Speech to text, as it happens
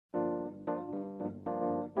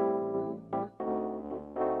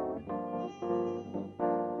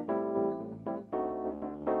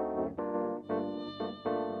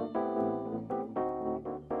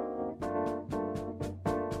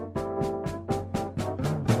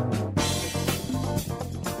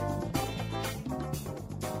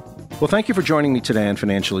Well, thank you for joining me today on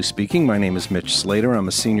Financially Speaking. My name is Mitch Slater. I'm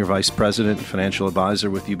a Senior Vice President and Financial Advisor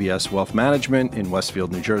with UBS Wealth Management in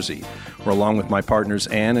Westfield, New Jersey, where along with my partners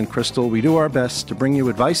Ann and Crystal, we do our best to bring you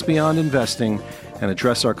advice beyond investing and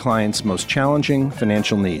address our clients' most challenging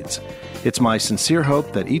financial needs. It's my sincere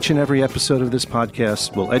hope that each and every episode of this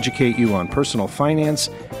podcast will educate you on personal finance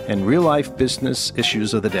and real-life business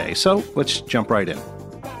issues of the day. So let's jump right in.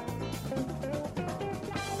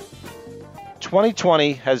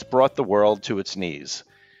 2020 has brought the world to its knees.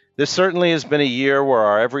 This certainly has been a year where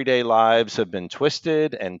our everyday lives have been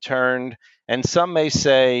twisted and turned, and some may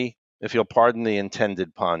say, if you'll pardon the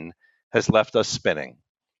intended pun, has left us spinning.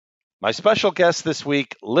 My special guest this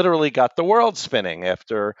week literally got the world spinning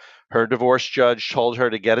after her divorce judge told her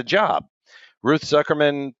to get a job. Ruth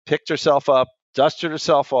Zukerman picked herself up, dusted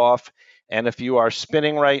herself off, and if you are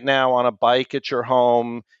spinning right now on a bike at your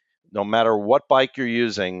home, no matter what bike you're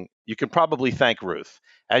using, you can probably thank Ruth,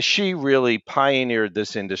 as she really pioneered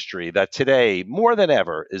this industry that today, more than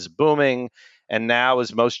ever, is booming. And now,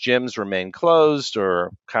 as most gyms remain closed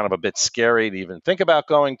or kind of a bit scary to even think about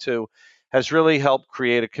going to, has really helped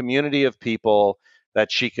create a community of people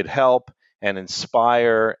that she could help and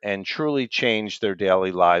inspire and truly change their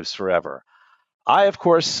daily lives forever. I, of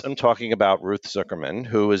course, am talking about Ruth Zukerman,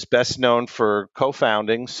 who is best known for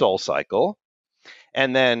co-founding SoulCycle,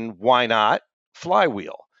 and then, why not,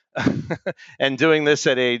 Flywheel. And doing this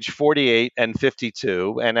at age 48 and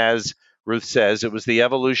 52. And as Ruth says, it was the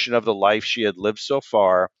evolution of the life she had lived so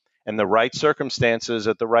far and the right circumstances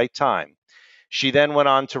at the right time. She then went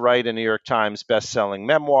on to write a New York Times best-selling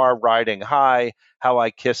memoir, Riding High, How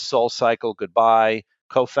I Kissed SoulCycle Goodbye,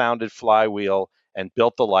 co-founded Flywheel, and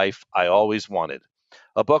built the life I always wanted.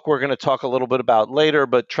 A book we're going to talk a little bit about later,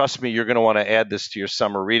 but trust me, you're going to want to add this to your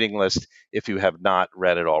summer reading list if you have not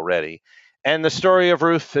read it already. And the story of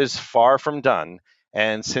Ruth is far from done.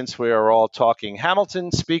 And since we are all talking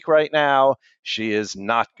Hamilton speak right now, she is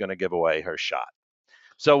not going to give away her shot.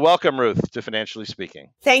 So welcome, Ruth, to Financially Speaking.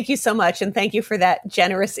 Thank you so much. And thank you for that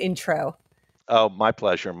generous intro. Oh, my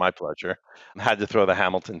pleasure. My pleasure. I had to throw the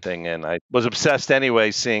Hamilton thing in. I was obsessed anyway,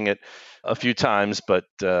 seeing it a few times, but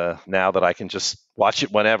now that I can just watch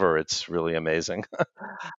it whenever, it's really amazing.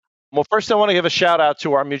 Well, first, I want to give a shout out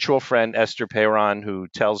to our mutual friend, Esther Peyron, who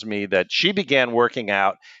tells me that she began working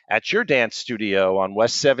out at your dance studio on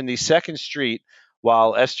West 72nd Street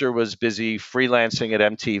while Esther was busy freelancing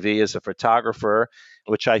at MTV as a photographer,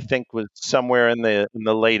 which I think was somewhere in the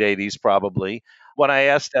late 80s, probably. When I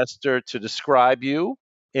asked Esther to describe you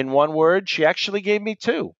in one word, she actually gave me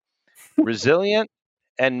two: resilient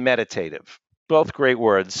and meditative. Both great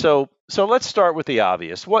words. So let's start with the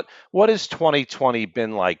obvious. What has 2020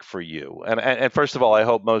 been like for you? And first of all, I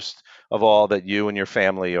hope most of all that you and your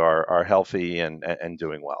family are healthy and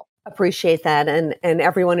doing well. Appreciate that. And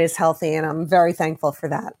everyone is healthy. And I'm very thankful for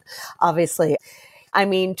that, obviously. I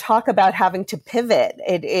mean, talk about having to pivot.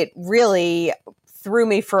 It really threw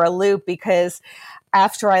me for a loop because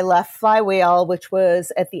after I left Flywheel, which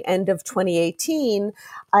was at the end of 2018,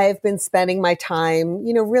 I've been spending my time,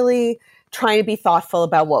 really trying to be thoughtful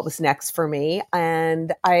about what was next for me.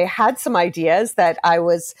 And I had some ideas that I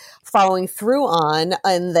was following through on,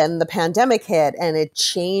 and then the pandemic hit and it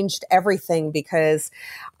changed everything because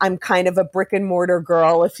I'm kind of a brick and mortar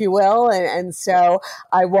girl, if you will. And so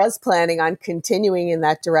I was planning on continuing in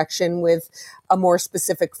that direction with a more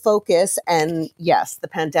specific focus. And yes, the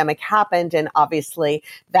pandemic happened, and obviously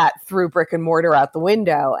that threw brick and mortar out the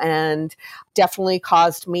window and definitely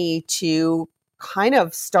caused me to kind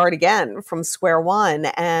of start again from square one.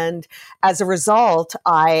 And as a result,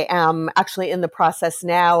 I am actually in the process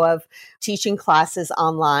now of teaching classes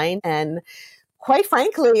online and, quite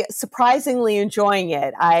frankly, surprisingly enjoying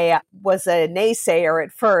it. I was a naysayer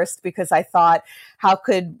at first because I thought, how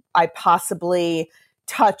could I possibly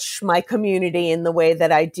touch my community in the way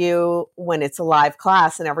that I do when it's a live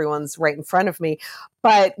class and everyone's right in front of me?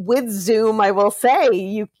 But with Zoom, I will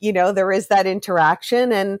say, you know, there is that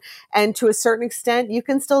interaction, and to a certain extent, you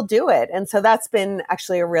can still do it. And so that's been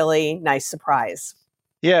actually a really nice surprise.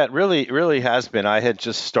 Yeah, it really has been. I had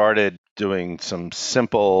just started doing some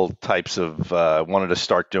simple types of, wanted to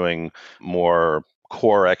start doing more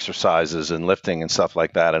core exercises and lifting and stuff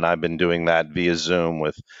like that. And I've been doing that via Zoom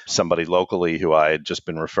with somebody locally who I had just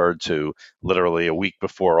been referred to literally a week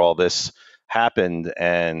before all this happened.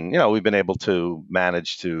 And, we've been able to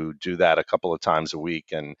manage to do that a couple of times a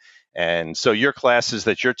week. And so your classes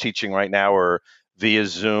that you're teaching right now are via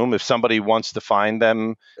Zoom. If somebody wants to find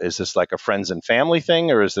them, is this like a friends and family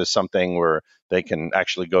thing, or is this something where they can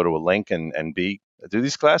actually go to a link and do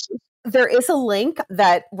these classes? There is a link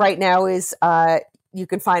that right now is you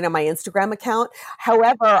can find on my Instagram account.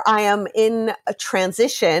 However, I am in a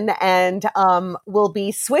transition and will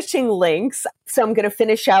be switching links. So I'm going to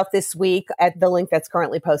finish out this week at the link that's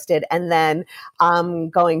currently posted. And then I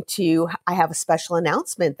have a special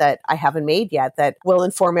announcement that I haven't made yet that will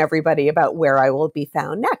inform everybody about where I will be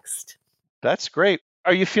found next. That's great.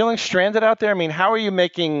 Are you feeling stranded out there? I mean, how are you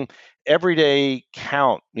making every day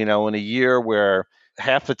count, in a year where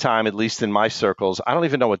half the time, at least in my circles, I don't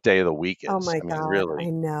even know what day of the week Oh is. my I mean, God, I really.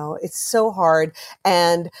 know. It's so hard.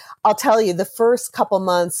 And I'll tell you, the first couple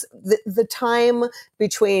months, the time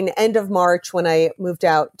between end of March when I moved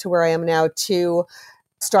out to where I am now to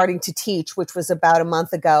starting to teach, which was about a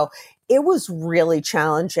month ago, it was really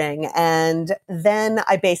challenging. And then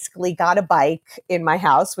I basically got a bike in my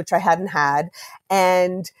house, which I hadn't had.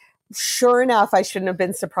 And sure enough, I shouldn't have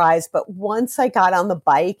been surprised. But once I got on the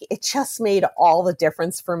bike, it just made all the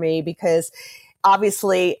difference for me because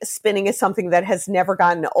obviously spinning is something that has never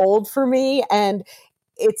gotten old for me. And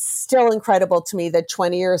it's still incredible to me that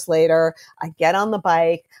 20 years later, I get on the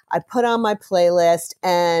bike, I put on my playlist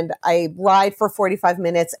and I ride for 45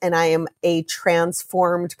 minutes and I am a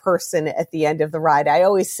transformed person at the end of the ride. I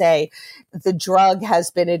always say the drug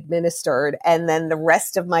has been administered and then the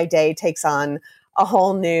rest of my day takes on a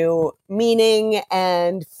whole new meaning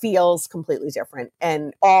and feels completely different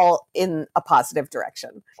and all in a positive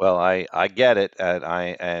direction. Well, I get it. And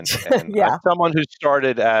I'm Yeah. someone who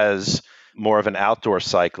started as more of an outdoor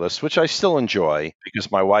cyclist, which I still enjoy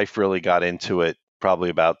because my wife really got into it probably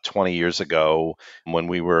about 20 years ago when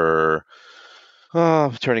we were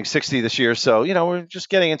turning 60 this year. So, we're just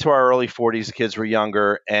getting into our early 40s. The kids were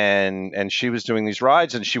younger and she was doing these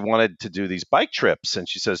rides and she wanted to do these bike trips. And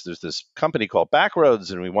she says, there's this company called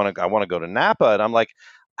Backroads and I want to go to Napa. And I'm like,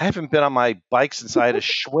 I haven't been on my bike since I had a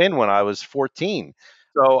Schwinn when I was 14.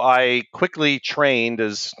 So I quickly trained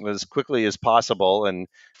as quickly as possible and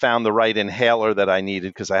found the right inhaler that I needed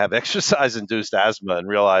because I have exercise induced asthma and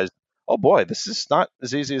realized, oh boy, this is not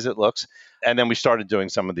as easy as it looks. And then we started doing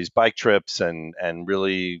some of these bike trips and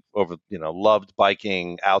really loved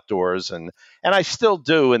biking outdoors and I still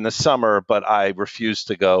do in the summer, but I refuse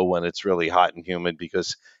to go when it's really hot and humid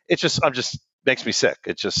because I'm just makes me sick.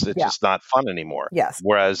 It's Yeah. just not fun anymore. Yes.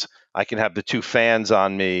 Whereas I can have the two fans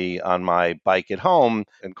on me on my bike at home,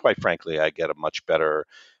 and quite frankly, I get a much better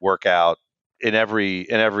workout in every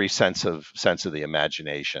sense of the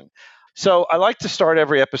imagination. So I like to start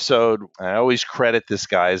every episode. I always credit this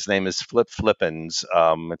guy. His name is Flip Flippins.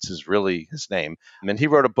 It's his name. And he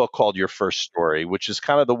wrote a book called Your First Story, which is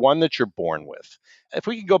kind of the one that you're born with. If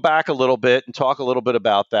we can go back a little bit and talk a little bit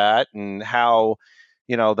about that and how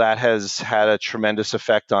that has had a tremendous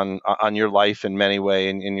effect on your life in many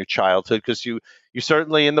ways in your childhood, because you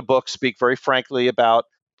certainly in the book speak very frankly about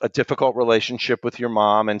a difficult relationship with your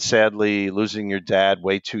mom and sadly losing your dad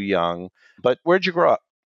way too young. But where'd you grow up?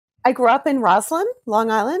 I grew up in Roslyn,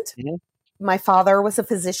 Long Island. Mm-hmm. My father was a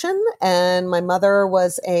physician and my mother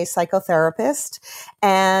was a psychotherapist.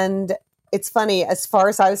 And it's funny, as far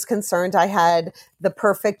as I was concerned, I had the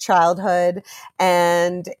perfect childhood.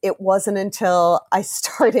 And it wasn't until I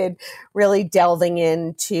started really delving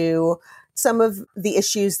into some of the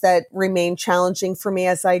issues that remained challenging for me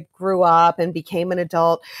as I grew up and became an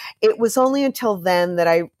adult. It was only until then that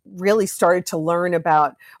I really started to learn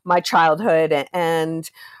about my childhood and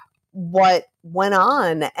what went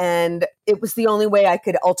on. And it was the only way I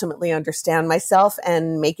could ultimately understand myself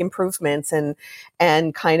and make improvements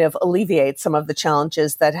and kind of alleviate some of the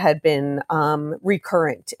challenges that had been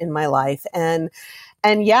recurrent in my life. And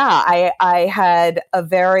yeah, I had a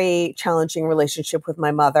very challenging relationship with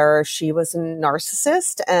my mother. She was a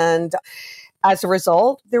narcissist, and as a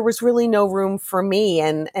result, there was really no room for me.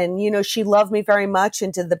 And she loved me very much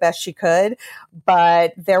and did the best she could.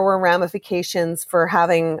 But there were ramifications for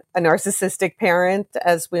having a narcissistic parent,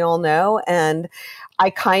 as we all know. And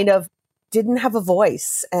I kind of didn't have a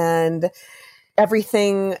voice. And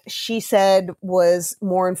everything she said was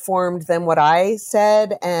more informed than what I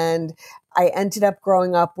said. And I ended up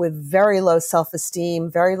growing up with very low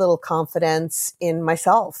self-esteem, very little confidence in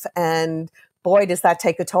myself. And boy, does that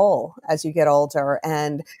take a toll as you get older.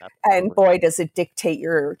 And boy, does it dictate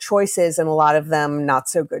your choices, and a lot of them not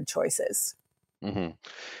so good choices. Mm-hmm.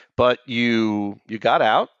 But you got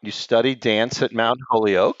out, you studied dance at Mount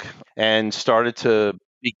Holyoke and started to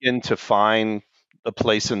begin to find a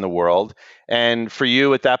place in the world. And for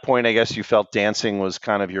you at that point, I guess you felt dancing was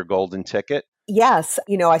kind of your golden ticket. Yes.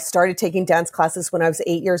 I started taking dance classes when I was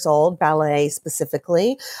 8 years old, ballet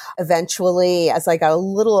specifically. Eventually, as I got a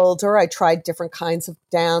little older, I tried different kinds of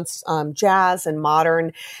dance, jazz and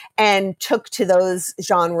modern, and took to those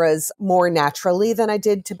genres more naturally than I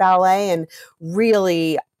did to ballet, and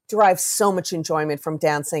really derive so much enjoyment from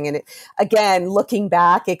dancing. And again, looking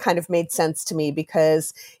back, it kind of made sense to me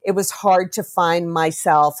because it was hard to find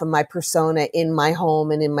myself and my persona in my home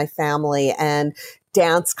and in my family. And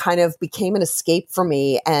dance kind of became an escape for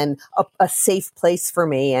me and a safe place for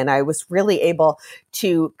me. And I was really able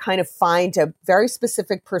to kind of find a very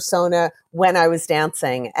specific persona when I was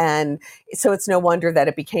dancing. And so it's no wonder that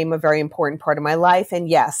it became a very important part of my life. And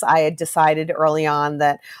yes, I had decided early on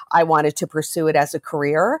that I wanted to pursue it as a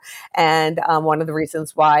career. And one of the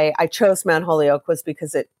reasons why I chose Mount Holyoke was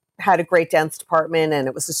because it had a great dance department and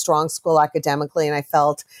it was a strong school academically, and I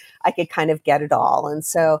felt I could kind of get it all. And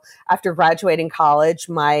so after graduating college,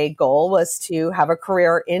 my goal was to have a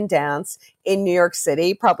career in dance in New York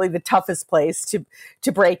City, probably the toughest place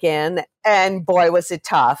to break in. And boy, was it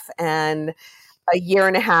tough. And a year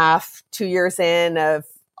and a half, 2 years in of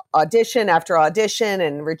audition after audition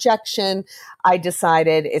and rejection, I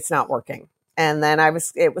decided it's not working. And then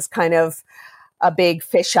it was kind of a big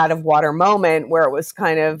fish out of water moment where it was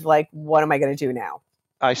kind of like, what am I going to do now?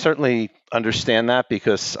 I certainly understand that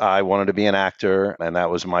because I wanted to be an actor, and that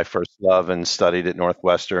was my first love, and studied at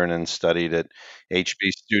Northwestern and studied at HB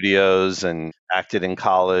Studios and acted in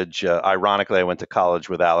college. Ironically, I went to college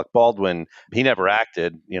with Alec Baldwin. He never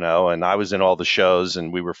acted, and I was in all the shows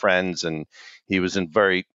and we were friends, and he was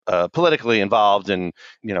very politically involved, and,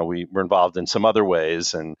 we were involved in some other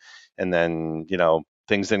ways. And then,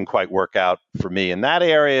 things didn't quite work out for me in that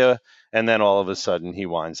area. And then all of a sudden he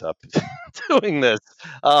winds up doing this.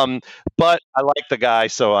 But I like the guy,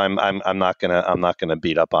 so I'm not gonna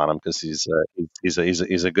beat up on him because he's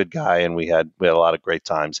a good guy, and we had a lot of great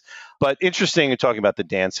times. But interesting talking about the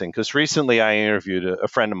dancing, because recently I interviewed a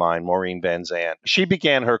friend of mine, Maureen Van Zandt. She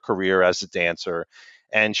began her career as a dancer,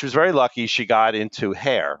 and she was very lucky. She got into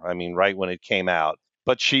hair. I mean, right when it came out.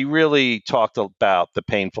 But she really talked about the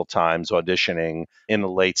painful times auditioning in the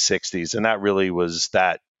late 60s. And that really was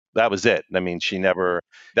that was it. I mean,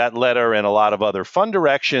 that led her in a lot of other fun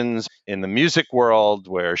directions in the music world,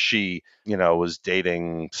 where she, was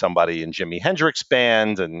dating somebody in Jimi Hendrix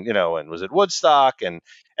band, and, and was at Woodstock. And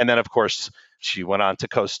then, of course, she went on to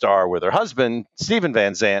co-star with her husband, Stephen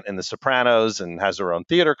Van Zandt, in The Sopranos, and has her own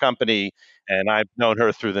theater company. And I've known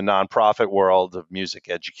her through the nonprofit world of music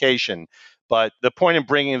education. But the point in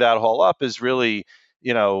bringing that whole up is really,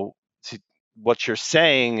 what you're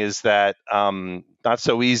saying is that not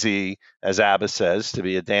so easy, as ABBA says, to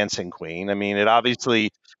be a dancing queen. I mean, it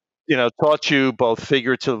obviously, taught you both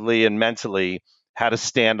figuratively and mentally how to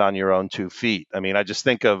stand on your own 2 feet. I mean, I just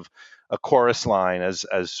think of a chorus line as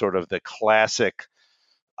sort of the classic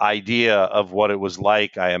idea of what it was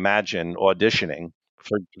like, I imagine, auditioning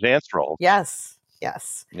for dance roles. Yes.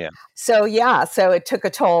 Yes. Yeah. So it took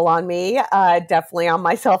a toll on me, definitely on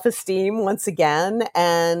my self-esteem once again.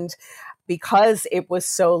 And because it was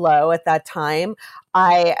so low at that time,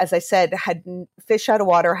 as I said, had fish out of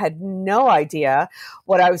water, had no idea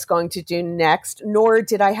what I was going to do next, nor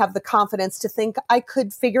did I have the confidence to think I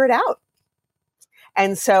could figure it out.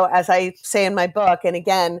 And so, as I say in my book, and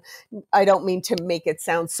again, I don't mean to make it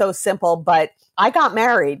sound so simple, but I got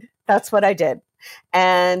married. That's what I did.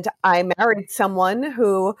 And I married someone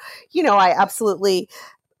who, I absolutely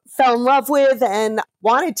fell in love with and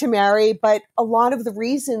wanted to marry. But a lot of the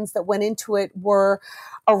reasons that went into it were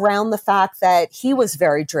around the fact that he was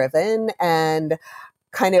very driven and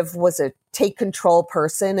kind of was a take control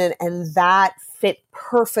person. And that fit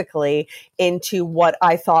perfectly into what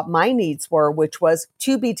I thought my needs were, which was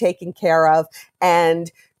to be taken care of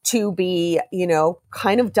and to be,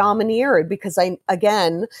 kind of domineered, because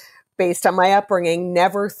again, based on my upbringing,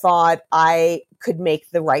 never thought I could make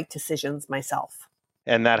the right decisions myself.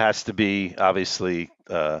 And that has to be obviously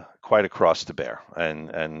quite a cross to bear,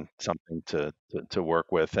 and something to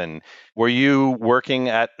work with. And were you working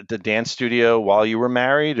at the dance studio while you were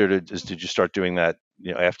married, or did you start doing that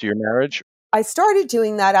after your marriage? I started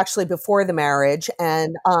doing that actually before the marriage,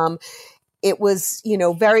 and it was,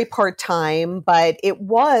 very part-time, but it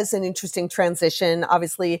was an interesting transition,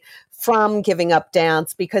 obviously, from giving up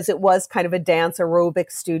dance, because it was kind of a dance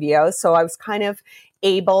aerobic studio. So I was kind of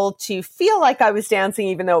able to feel like I was dancing,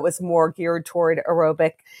 even though it was more geared toward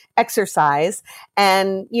aerobic exercise.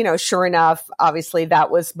 And, sure enough, obviously that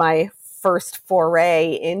was my first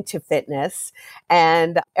foray into fitness,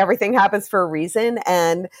 and everything happens for a reason.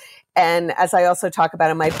 And as I also talk about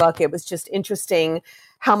in my book, it was just interesting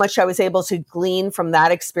how much I was able to glean from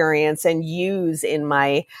that experience and use in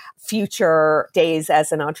my future days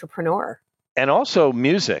as an entrepreneur. And also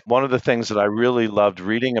music. One of the things that I really loved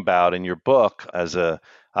reading about in your book, as a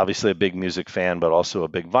obviously a big music fan, but also a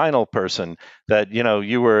big vinyl person, that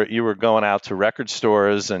you were going out to record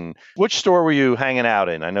stores. And which store were you hanging out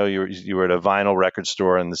in? I know you were at a vinyl record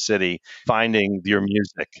store in the city finding your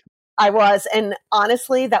music. I was. And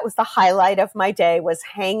honestly, that was the highlight of my day, was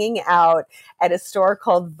hanging out at a store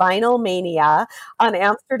called Vinyl Mania on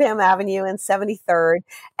Amsterdam Avenue in 73rd.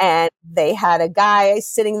 And they had a guy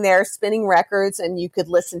sitting there spinning records, and you could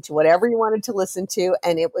listen to whatever you wanted to listen to.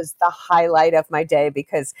 And it was the highlight of my day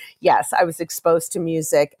because, yes, I was exposed to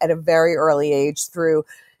music at a very early age through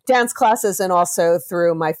dance classes and also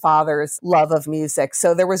through my father's love of music.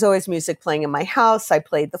 So there was always music playing in my house. I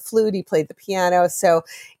played the flute, he played the piano. So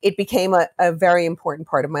it became a very important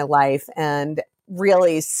part of my life, and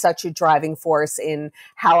really such a driving force in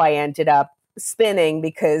how I ended up spinning,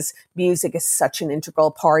 because music is such an integral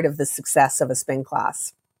part of the success of a spin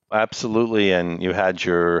class. Absolutely. And you had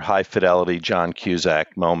your high fidelity John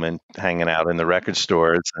Cusack moment hanging out in the record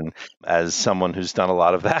stores. And as someone who's done a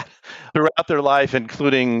lot of that throughout their life,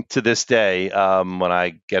 including to this day, when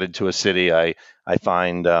I get into a city, I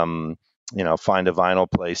find, find a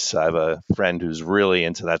vinyl place. I have a friend who's really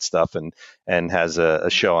into that stuff and has a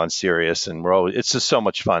show on Sirius. And it's just so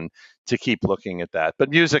much fun to keep looking at that. But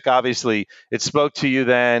music, obviously, it spoke to you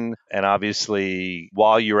then. And obviously,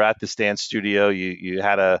 while you were at this dance studio, you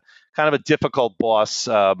had a kind of a difficult boss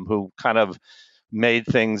who kind of made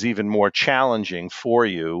things even more challenging for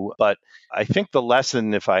you. But I think the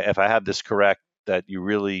lesson, if I have this correct, that you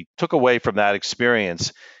really took away from that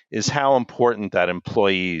experience is how important that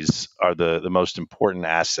employees are the most important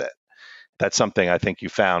asset. That's something I think you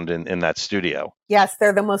found in that studio. Yes,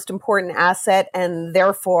 they're the most important asset, and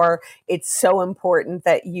therefore it's so important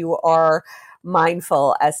that you are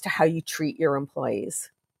mindful as to how you treat your employees.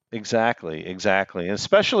 Exactly. And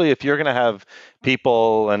especially if you're going to have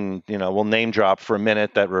people, and we'll name drop for a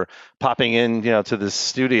minute, that were popping in, to the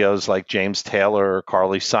studios like James Taylor or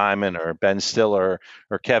Carly Simon or Ben Stiller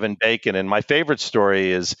or Kevin Bacon. And my favorite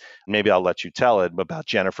story is, maybe I'll let you tell it, about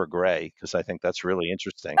Jennifer Grey, because I think that's really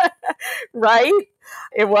interesting. Right?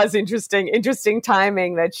 It was interesting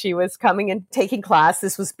timing that she was coming and taking class.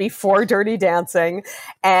 This was before Dirty Dancing.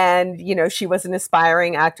 And, she was an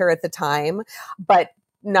aspiring actor at the time, but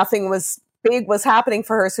nothing big was happening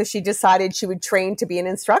for her. So she decided she would train to be an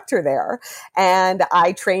instructor there. And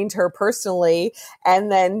I trained her personally.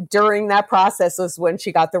 And then during that process was when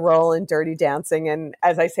she got the role in Dirty Dancing. And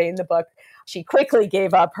as I say in the book, she quickly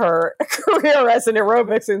gave up her career as an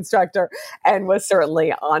aerobics instructor and was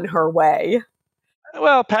certainly on her way.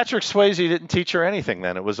 Well, Patrick Swayze didn't teach her anything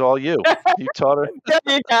then. It was all you. You taught her.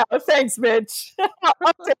 There you go. Thanks, Mitch.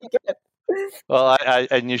 I'll take it. Well,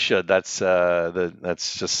 and you should. That's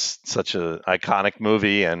just such an iconic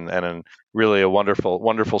movie, and really a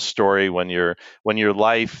wonderful story when your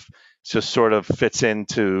life just sort of fits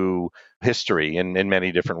into history in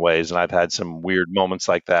many different ways. And I've had some weird moments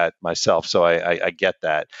like that myself, so I get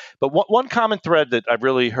that. But one common thread that I've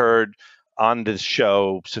really heard on this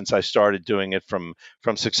show since I started doing it from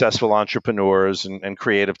successful entrepreneurs and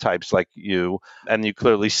creative types like you, and you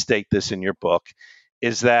clearly state this in your book,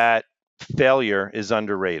 is that failure is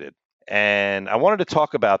underrated. And I wanted to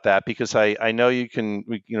talk about that because I know we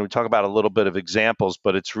talk about a little bit of examples,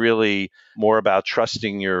 but it's really more about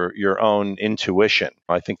trusting your own intuition.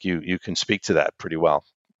 I think you can speak to that pretty well.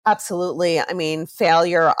 Absolutely. I mean,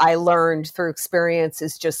 failure, I learned through experience,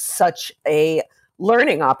 is just such a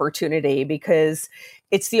learning opportunity, because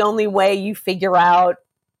it's the only way you figure out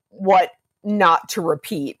what not to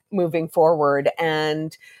repeat moving forward.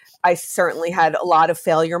 And I certainly had a lot of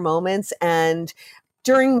failure moments. And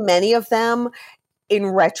during many of them, in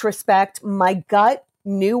retrospect, my gut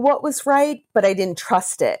knew what was right, but I didn't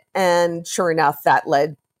trust it. And sure enough, that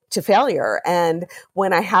led to failure. And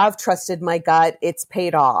when I have trusted my gut, it's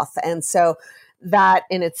paid off. And so that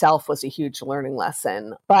in itself was a huge learning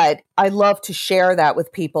lesson. But I love to share that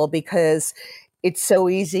with people, because it's so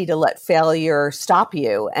easy to let failure stop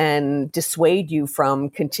you and dissuade you from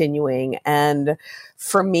continuing. And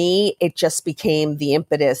for me, it just became the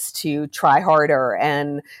impetus to try harder.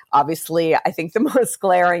 And obviously, I think the most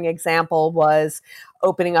glaring example was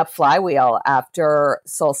opening up Flywheel after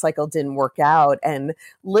SoulCycle didn't work out, and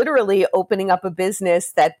literally opening up a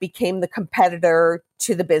business that became the competitor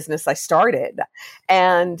to the business I started.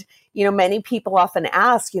 And many people often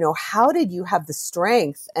ask, how did you have the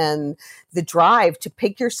strength and the drive to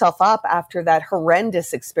pick yourself up after that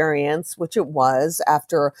horrendous experience, which it was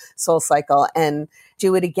after SoulCycle, and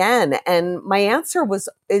do it again? And my answer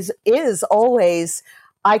is always,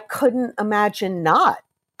 I couldn't imagine not.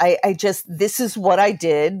 I just, this is what I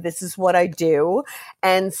did. This is what I do.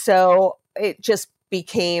 And so it just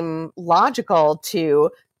became logical to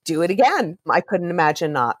do it again. I couldn't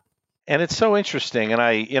imagine not. And it's so interesting.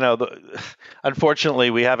 And unfortunately,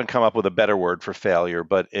 we haven't come up with a better word for failure,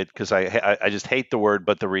 but because I just hate the word.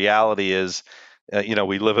 But the reality is,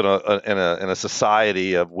 we live in a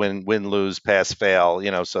society of win, lose, pass, fail,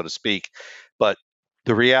 so to speak. But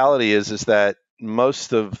the reality is that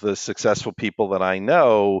most of the successful people that I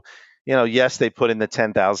know, yes, they put in the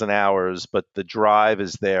 10,000 hours, but the drive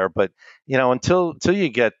is there. But until you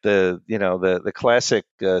get the classic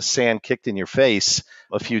sand kicked in your face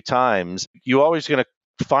a few times, you're always going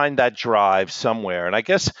to find that drive somewhere. And I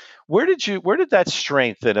guess where did that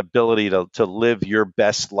strength and ability to live your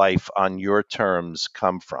best life on your terms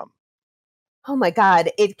come from? Oh my God.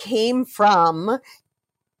 It came from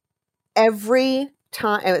every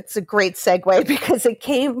time. It's a great segue because it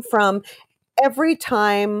came from every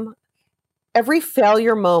time, every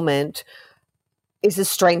failure moment is a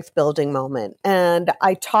strength building moment. And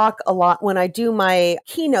I talk a lot when I do my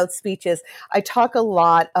keynote speeches, I talk a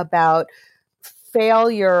lot about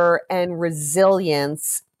failure and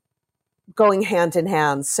resilience going hand in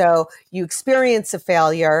hand. So you experience a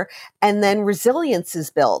failure and then resilience is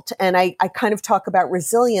built. And I kind of talk about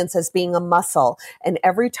resilience as being a muscle. And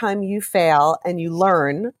every time you fail and you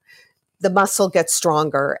learn, the muscle gets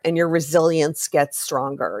stronger and your resilience gets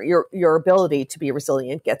stronger. Your ability to be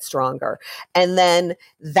resilient gets stronger. And then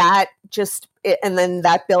that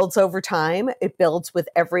builds over time. It builds with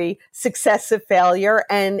every successive failure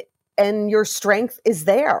and your strength is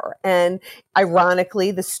there. And ironically,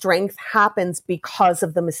 the strength happens because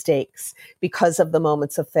of the mistakes, because of the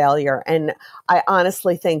moments of failure. And I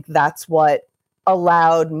honestly think that's what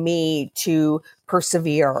allowed me to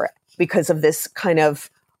persevere, because of this kind of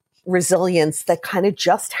resilience that kind of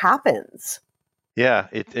just happens. Yeah,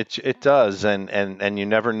 it does, and you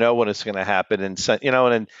never know when it's going to happen, and so,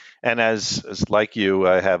 and as like you,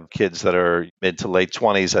 I have kids that are mid to late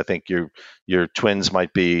 20s. I think your twins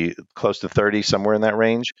might be close to 30, somewhere in that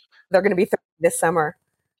range. They're going to be 30 this summer.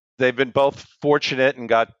 They've been both fortunate and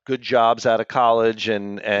got good jobs out of college,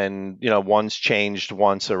 and one's changed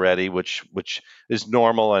once already, which is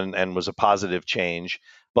normal and was a positive change,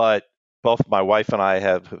 but both my wife and I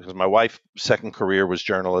have, because my wife's second career was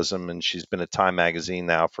journalism, and she's been at Time Magazine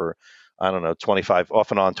now for, I don't know, 25,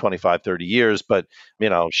 off and on 25, 30 years. But,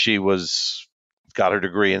 she got her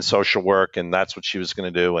degree in social work, and that's what she was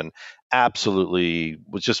going to do. And absolutely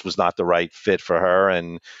was not the right fit for her,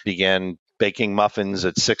 and began baking muffins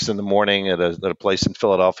at 6 a.m. at a place in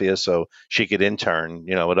Philadelphia so she could intern,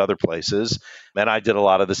 at other places. And I did a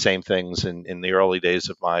lot of the same things in the early days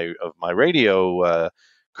of my radio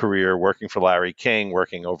career, working for Larry King,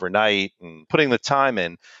 working overnight and putting the time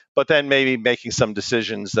in, but then maybe making some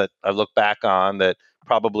decisions that I look back on that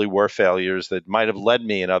probably were failures that might have led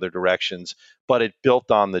me in other directions, but it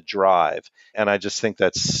built on the drive. And I just think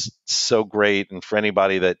that's so great. And for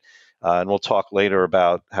anybody that, and we'll talk later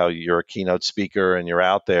about how you're a keynote speaker and you're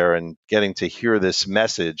out there and getting to hear this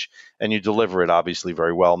message, and you deliver it obviously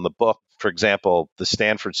very well in the book. For example, the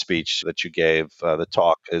Stanford speech that you gave, the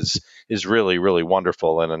talk is really, really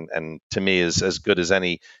wonderful, and to me is as good as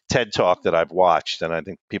any TED talk that I've watched. And I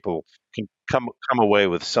think people can come away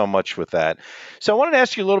with so much with that. So I wanted to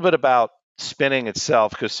ask you a little bit about spinning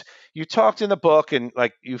itself, because you talked in the book and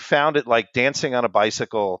like you found it like dancing on a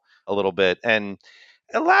bicycle a little bit, and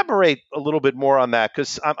elaborate a little bit more on that,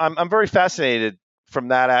 because I'm very fascinated from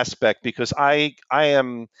that aspect, because I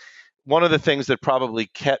am one of the things that probably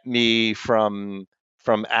kept me from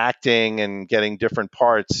acting and getting different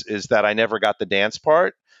parts is that I never got the dance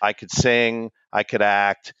part. I could sing, I could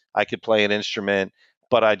act, I could play an instrument,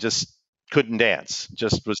 but I just couldn't dance.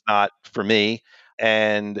 Just was not for me.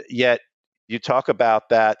 And yet you talk about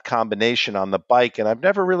that combination on the bike, and I've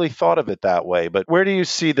never really thought of it that way. But where do you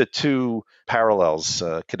see the two parallels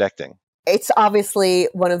connecting? It's obviously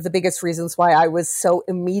one of the biggest reasons why I was so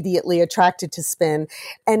immediately attracted to spin.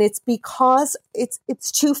 And it's because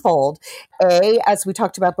it's twofold. A, as we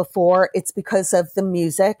talked about before, it's because of the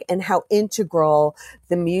music and how integral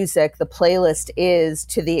the music, the playlist is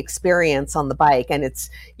to the experience on the bike. And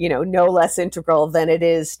it's, no less integral than it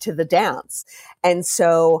is to the dance. And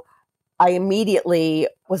so I immediately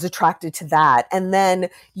was attracted to that. And then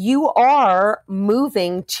you are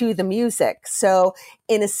moving to the music. So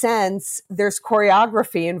in a sense, there's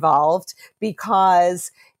choreography involved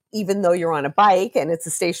because even though you're on a bike and it's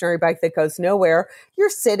a stationary bike that goes nowhere, you're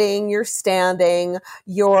sitting, you're standing,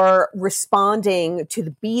 you're responding to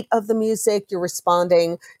the beat of the music, you're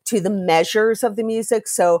responding to the measures of the music.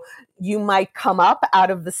 So you might come up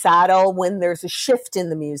out of the saddle when there's a shift in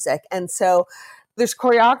the music. And so there's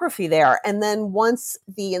choreography there. And then once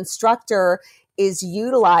the instructor is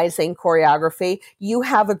utilizing choreography, you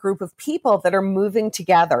have a group of people that are moving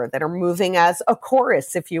together, that are moving as a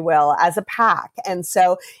chorus, if you will, as a pack. And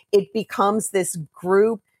so it becomes this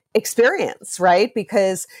group experience, right?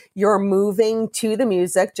 Because you're moving to the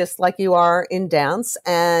music just like you are in dance,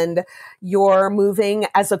 and you're moving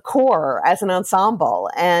as a core, as an ensemble.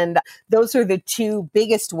 And those are the two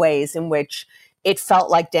biggest ways in which it felt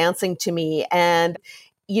like dancing to me. And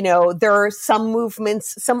there are some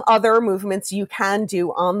movements, some other movements you can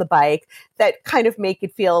do on the bike that kind of make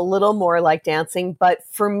it feel a little more like dancing. But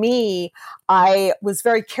for me, I was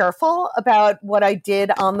very careful about what I did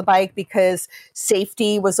on the bike because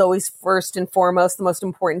safety was always first and foremost the most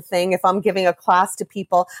important thing. If I'm giving a class to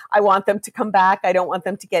people, I want them to come back. I don't want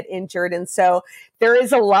them to get injured. And so there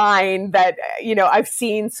is a line that, I've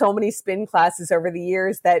seen so many spin classes over the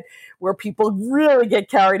years that where people really get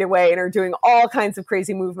carried away and are doing all kinds of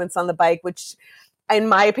crazy movements on the bike, which in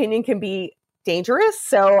my opinion can be dangerous.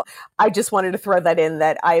 So I just wanted to throw that in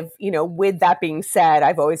that with that being said,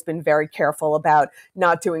 I've always been very careful about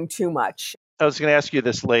not doing too much. I was going to ask you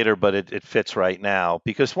this later, but it fits right now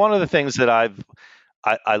because one of the things that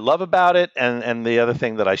I love about it, and the other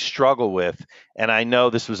thing that I struggle with, and I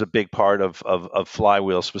know this was a big part of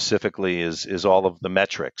Flywheel specifically, is all of the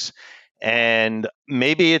metrics. And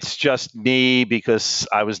maybe it's just me because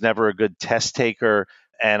I was never a good test taker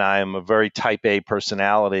and I'm a very type A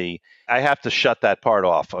personality. I have to shut that part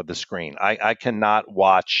off of the screen. I cannot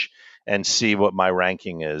watch and see what my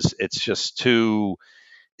ranking is. It's just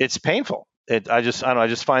it's painful. I don't know, I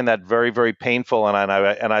just find that very, very painful. And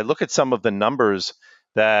I look at some of the numbers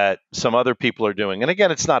that some other people are doing. And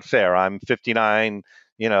again, it's not fair. I'm 59,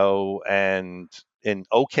 and in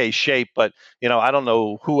okay shape, but I don't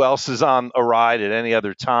know who else is on a ride at any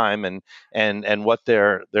other time and what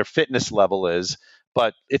their fitness level is.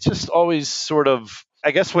 But it's just always sort of,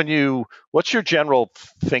 I guess, what's your general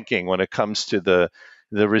thinking when it comes to the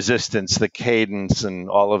resistance, the cadence, and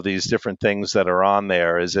all of these different things that are on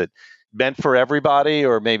there? Is it meant for everybody,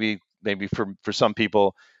 or maybe for some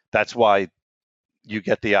people, that's why you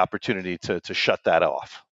get the opportunity to shut that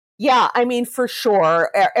off? Yeah, I mean, for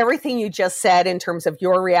sure. Everything you just said in terms of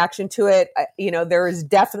your reaction to it, there is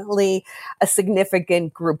definitely a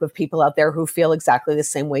significant group of people out there who feel exactly the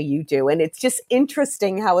same way you do. And it's just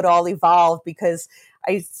interesting how it all evolved because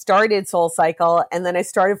I started SoulCycle and then I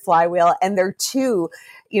started Flywheel, and they're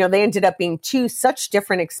they ended up being two such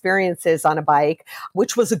different experiences on a bike,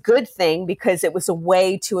 which was a good thing because it was a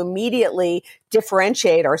way to immediately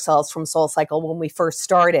differentiate ourselves from SoulCycle when we first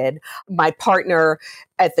started. My partner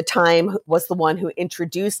at the time was the one who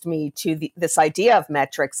introduced me to this idea of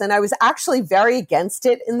metrics. And I was actually very against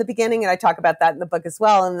it in the beginning. And I talk about that in the book as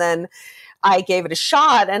well. And then I gave it a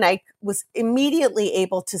shot and I was immediately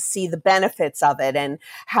able to see the benefits of it and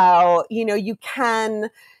how, you can,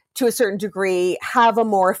 to a certain degree, have a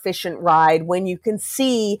more efficient ride when you can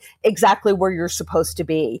see exactly where you're supposed to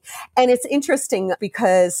be. And it's interesting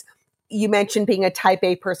because you mentioned being a type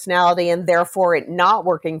A personality and therefore it not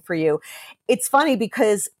working for you. It's funny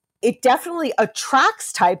because it definitely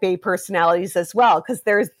attracts type A personalities as well, because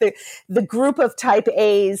there's the group of type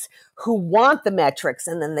A's who want the metrics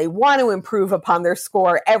and then they want to improve upon their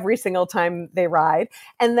score every single time they ride.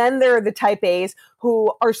 And then there are the type A's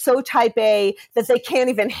who are so type A that they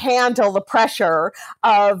can't even handle the pressure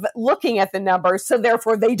of looking at the numbers. So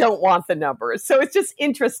therefore they don't want the numbers. So it's just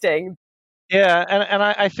interesting. Yeah, and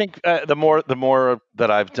I think the more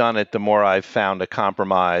that I've done it, the more I've found a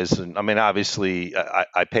compromise. And I mean, obviously,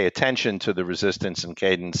 I pay attention to the resistance and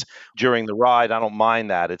cadence during the ride. I don't mind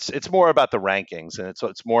that. It's more about the rankings, and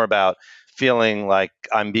it's more about feeling like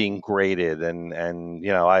I'm being graded. And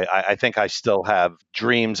I think I still have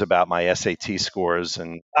dreams about my SAT scores,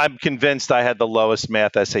 and I'm convinced I had the lowest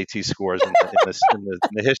math SAT scores in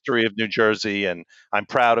the history of New Jersey, and I'm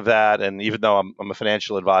proud of that. And even though I'm a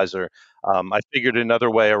financial advisor, I figured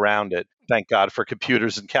another way around it. Thank God for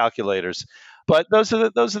computers and calculators. But those are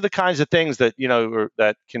the kinds of things that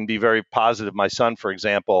that can be very positive. My son, for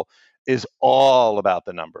example, is all about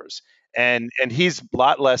the numbers, and he's a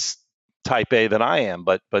lot less type A than I am,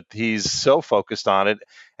 but he's so focused on it.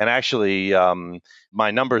 And actually,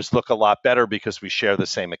 my numbers look a lot better because we share the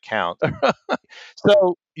same account.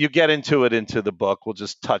 So you get into the book. We'll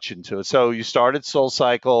just touch into it. So you started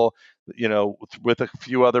SoulCycle, with a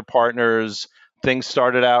few other partners. things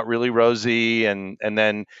started out really rosy, and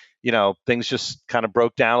then things just kind of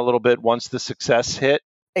broke down a little bit once the success hit.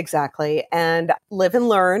 Exactly. And live and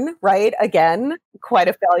learn, right? Again, quite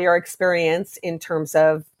a failure experience in terms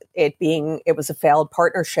of it was a failed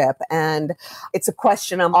partnership. And it's a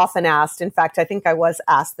question I'm often asked. In fact, I think I was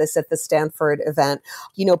asked this at the Stanford event.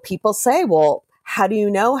 People say, well, how do you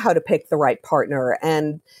know how to pick the right partner?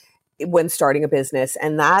 And when starting a business.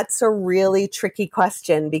 And that's a really tricky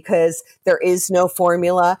question because there is no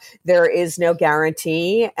formula, there is no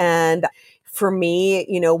guarantee. And for me,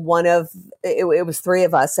 it was three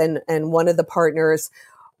of us, and one of the partners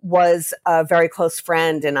was a very close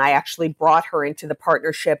friend, and I actually brought her into the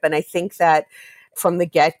partnership. And I think that from the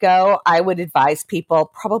get-go, I would advise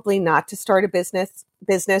people probably not to start a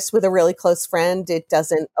business with a really close friend. It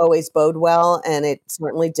doesn't always bode well, and it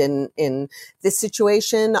certainly didn't in this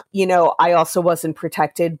situation. I also wasn't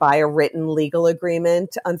protected by a written legal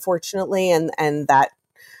agreement, unfortunately, and that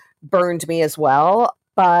burned me as well.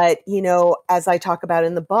 But, as I talk about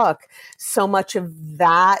in the book, so much of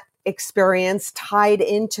that experience tied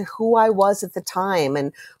into who I was at the time.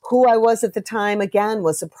 And who I was at the time, again,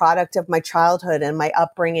 was a product of my childhood and my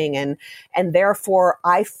upbringing. And therefore,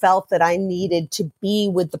 I felt that I needed to be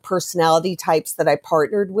with the personality types that I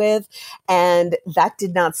partnered with. And that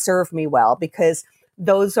did not serve me well because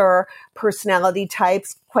those are personality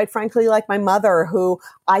types, quite frankly, like my mother, who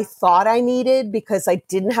I thought I needed because I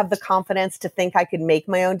didn't have the confidence to think I could make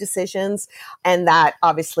my own decisions. And that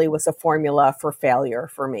obviously was a formula for failure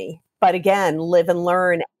for me. But again, live and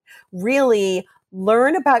learn. Really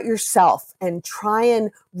learn about yourself and try and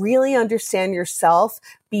really understand yourself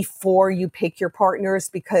before you pick your partners,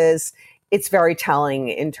 because it's very telling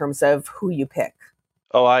in terms of who you pick.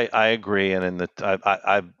 Oh, I agree. And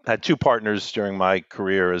I've had two partners during my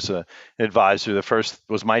career as an advisor. The first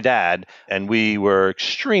was my dad, and we were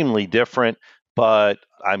extremely different, but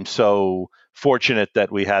I'm so fortunate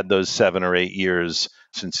that we had those 7 or 8 years.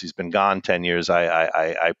 Since he's been gone 10 years,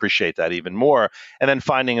 I appreciate that even more. And then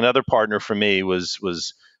finding another partner for me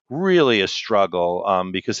was really a struggle,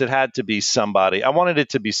 because it had to be somebody. I wanted it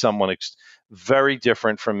to be someone very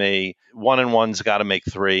different from me. One and one's got to make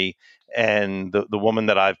three. And the woman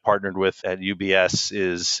that I've partnered with at UBS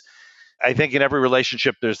is, I think in every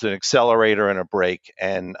relationship there's an accelerator and a brake,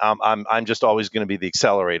 and I'm just always going to be the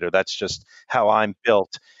accelerator. That's just how I'm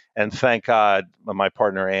built. And thank God my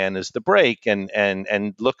partner Ann is the brake,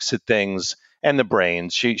 and looks at things and the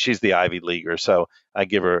brains. She's the Ivy Leaguer, so I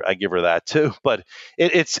give her that too. But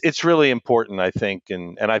it's really important, I think,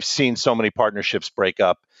 and I've seen so many partnerships break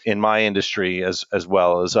up in my industry as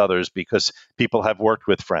well as others because people have worked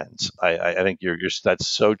with friends. I think you're that's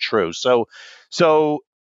so true. So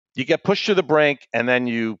you get pushed to the brink, and then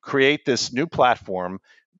you create this new platform,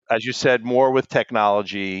 as you said, more with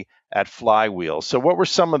technology at Flywheel. So what were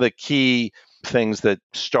some of the key things that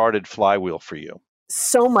started Flywheel for you?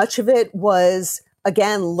 So much of it was,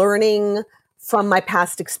 again, learning from my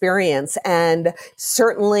past experience. And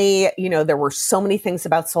certainly, there were so many things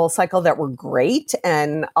about SoulCycle that were great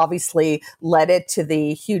and obviously led it to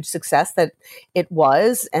the huge success that it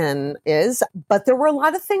was and is. But there were a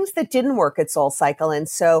lot of things that didn't work at SoulCycle. And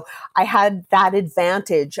so I had that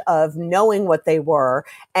advantage of knowing what they were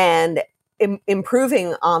and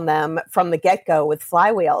improving on them from the get-go with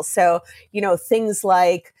Flywheel. So, things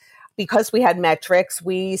like, because we had metrics,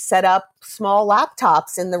 we set up small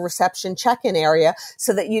laptops in the reception check-in area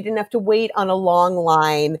so that you didn't have to wait on a long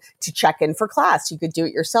line to check in for class. You could do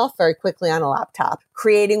it yourself very quickly on a laptop.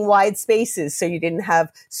 Creating wide spaces so you didn't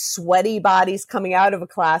have sweaty bodies coming out of a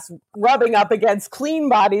class rubbing up against clean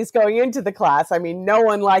bodies going into the class. I mean, no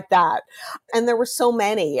one liked that. And there were so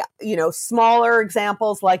many, smaller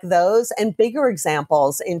examples like those and bigger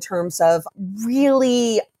examples in terms of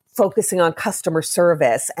really focusing on customer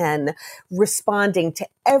service and responding to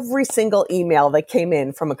every single email that came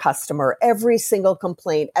in from a customer, every single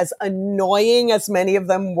complaint, as annoying as many of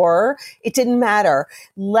them were. It didn't matter.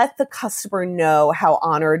 Let the customer know how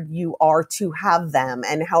honored you are to have them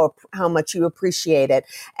and how much you appreciate it.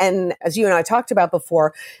 And as you and I talked about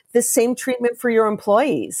before, the same treatment for your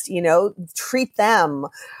employees, treat them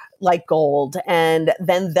like gold, and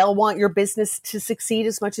then they'll want your business to succeed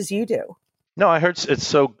as much as you do. No, I heard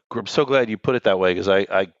I'm so glad you put it that way because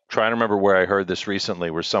I try to remember where I heard this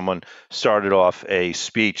recently where someone started off a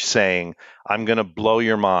speech saying, I'm going to blow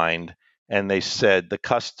your mind. And they said, the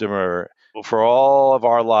customer, for all of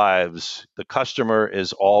our lives, the customer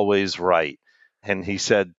is always right. And he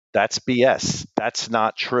said, that's BS. That's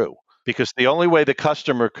not true. Because the only way the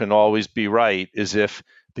customer can always be right is if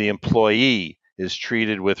the employee is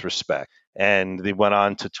treated with respect. And they went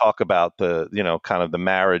on to talk about the, kind of the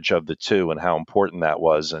marriage of the two and how important that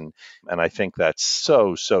was. And I think that's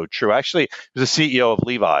so, so true. Actually, there's a CEO of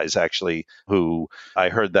Levi's, actually, who I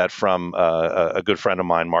heard that from a good friend of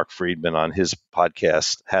mine, Mark Friedman, on his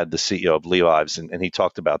podcast, had the CEO of Levi's, and he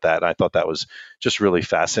talked about that. And I thought that was just really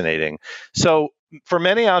fascinating. So for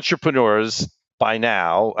many entrepreneurs by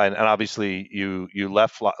now, and obviously you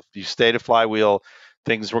stayed at Flywheel,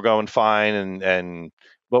 things were going fine, and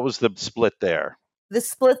what was the split there? The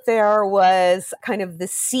split there was kind of the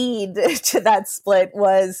seed to that split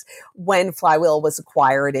was when Flywheel was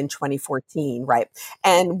acquired in 2014, right?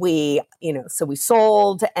 And so we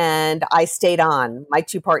sold and I stayed on. My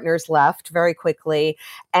two partners left very quickly.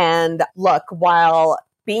 And look, while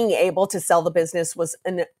being able to sell the business was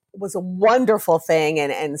a wonderful thing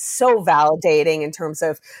and so validating in terms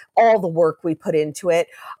of all the work we put into it.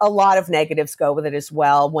 A lot of negatives go with it as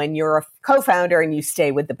well when you're a co-founder and you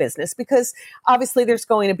stay with the business, because obviously there's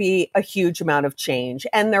going to be a huge amount of change.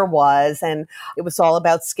 And there was, and it was all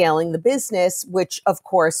about scaling the business, which of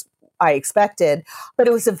course I expected, but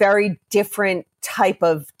it was a very different type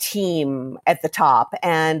of team at the top.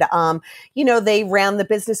 And, they ran the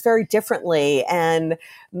business very differently and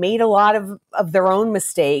made a lot of their own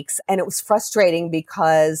mistakes. And it was frustrating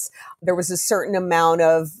because there was a certain amount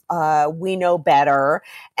of, we know better.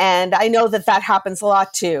 And I know that happens a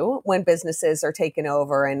lot too when businesses are taken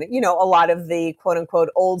over. And, a lot of the quote unquote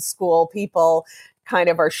old school people kind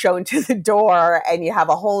of are shown to the door and you have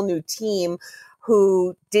a whole new team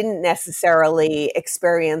who didn't necessarily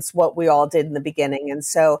experience what we all did in the beginning. And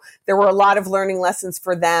so there were a lot of learning lessons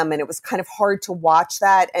for them. And it was kind of hard to watch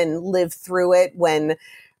that and live through it when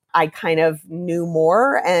I kind of knew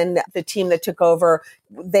more. And the team that took over,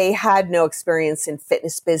 they had no experience in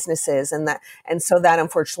fitness businesses. And so that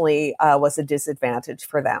unfortunately was a disadvantage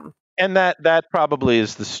for them. And that probably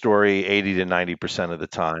is the story 80 to 90% of the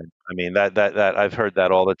time. I mean, that I've heard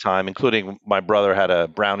that all the time, including my brother had a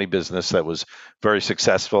brownie business that was very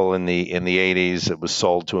successful in the 80s. It was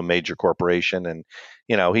sold to a major corporation, and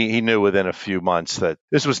he knew within a few months that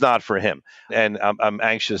this was not for him. And I'm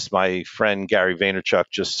anxious. My friend Gary Vaynerchuk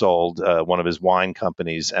just sold one of his wine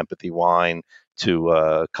companies, Empathy Wine,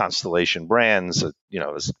 to Constellation Brands,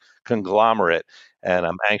 this conglomerate. And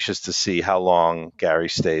I'm anxious to see how long Gary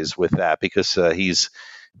stays with that, because he's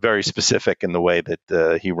very specific in the way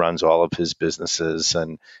that he runs all of his businesses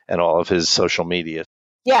and all of his social media.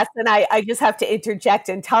 Yes, and I just have to interject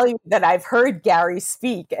and tell you that I've heard Gary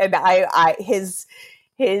speak, and his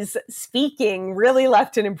speaking really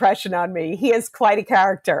left an impression on me. He is quite a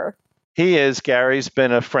character. He is. Gary's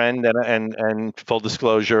been a friend and full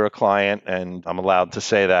disclosure, a client, and I'm allowed to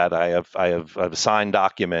say that I have a signed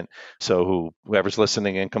document. So whoever's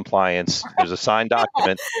listening in compliance, there's a signed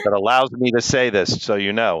document that allows me to say this, so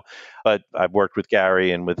you know. But I've worked with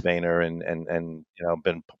Gary and with Vayner and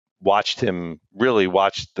been watched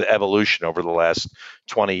the evolution over the last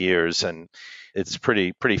 20 years, and it's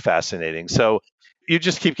pretty fascinating. So you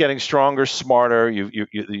just keep getting stronger, smarter.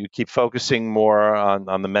 You keep focusing more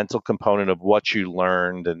on the mental component of what you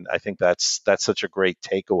learned, and I think that's such a great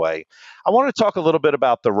takeaway. I want to talk a little bit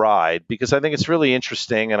about the ride, because I think it's really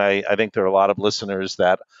interesting, and I think there are a lot of listeners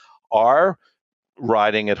that are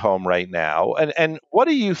riding at home right now. And what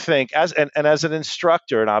do you think, as an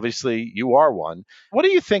instructor, and obviously you are one, what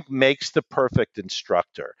do you think makes the perfect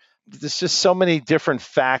instructor? There's just so many different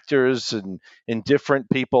factors and in different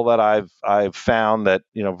people that I've found that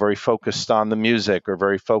very focused on the music, or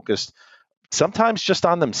very focused sometimes just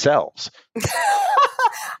on themselves.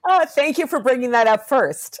 Thank you for bringing that up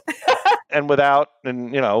first. And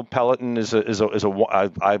Peloton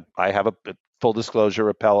I have a full disclosure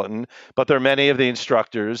of Peloton, but there are many of the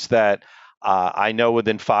instructors that I know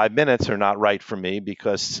within 5 minutes are not right for me,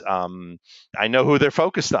 because I know who they're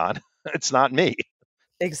focused on. It's not me.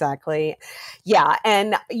 Exactly. Yeah.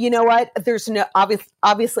 And you know what? There's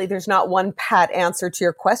obviously there's not one pat answer to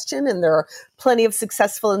your question. And there are plenty of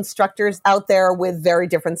successful instructors out there with very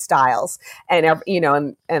different styles, and,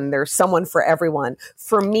 and there's someone for everyone.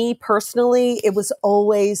 For me personally, it was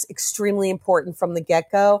always extremely important from the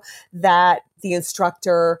get-go that the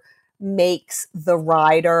instructor makes the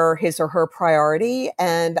rider his or her priority.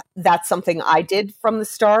 And that's something I did from the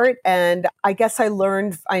start. And I guess I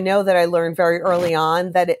know that I learned very early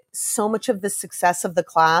on that so much of the success of the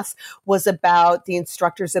class was about the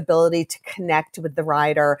instructor's ability to connect with the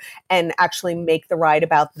rider and actually make the ride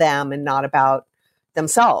about them and not about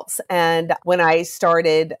themselves. And when I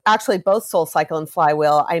started, actually both SoulCycle and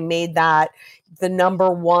Flywheel, I made that the number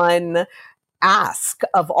one ask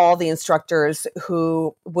of all the instructors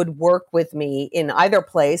who would work with me in either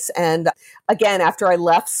place. And again, after I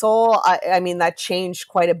left Soul, I mean, that changed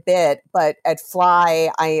quite a bit. But at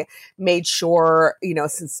Fly, I made sure,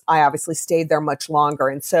 since I obviously stayed there much longer.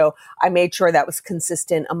 And so I made sure that was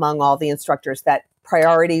consistent among all the instructors, that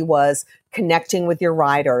priority was connecting with your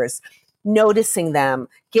riders, noticing them,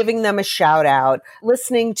 giving them a shout out,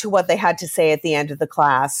 listening to what they had to say at the end of the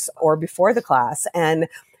class or before the class. And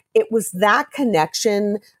it was that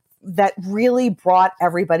connection that really brought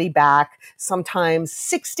everybody back, sometimes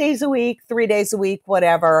 6 days a week, 3 days a week,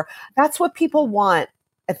 whatever. That's what people want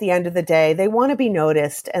at the end of the day. They want to be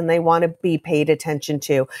noticed and they want to be paid attention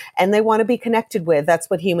to and they want to be connected with. That's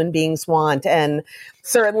what human beings want. And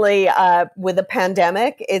certainly with a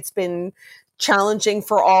pandemic, it's been challenging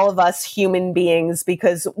for all of us human beings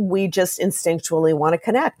because we just instinctually want to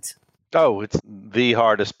connect. Oh, it's the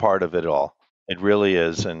hardest part of it all. It really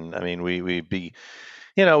is. And I mean, we've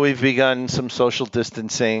begun some social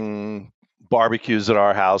distancing barbecues at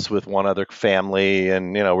our house with one other family,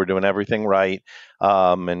 and we're doing everything right,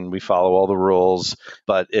 and we follow all the rules.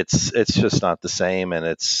 But it's just not the same, and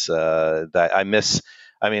it's that I miss.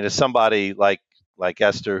 I mean, as somebody like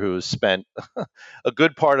Esther, who's spent a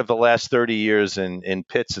good part of the last 30 years in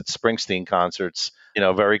pits at Springsteen concerts,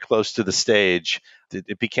 very close to the stage,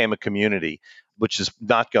 it became a community, which is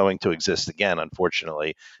not going to exist again,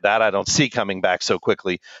 unfortunately. That I don't see coming back so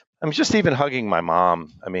quickly. I'm just even hugging my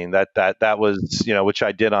mom. I mean, that was, which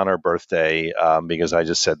I did on her birthday, because I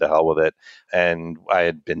just said the hell with it. And I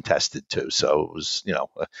had been tested too. So it was,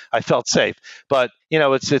 I felt safe. But,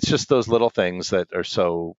 it's just those little things that are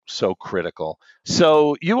so critical.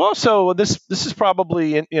 So you also, this is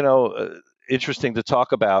probably, interesting to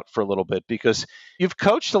talk about for a little bit, because you've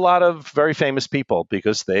coached a lot of very famous people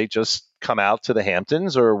because they just come out to the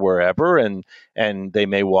Hamptons or wherever, and they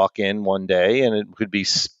may walk in one day, and it could be,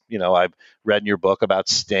 I've read in your book about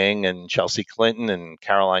Sting and Chelsea Clinton and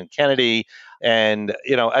Caroline Kennedy. And,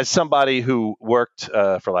 as somebody who worked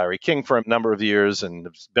for Larry King for a number of years and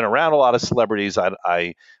has been around a lot of celebrities,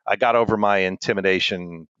 I got over my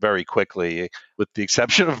intimidation very quickly, with the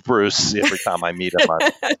exception of Bruce. Every time I meet him,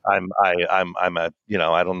 I'm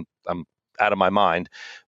out of my mind.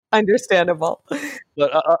 Understandable.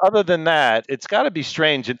 But other than that, it's got to be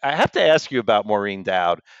strange. And I have to ask you about Maureen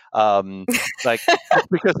Dowd, like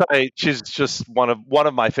because she's just one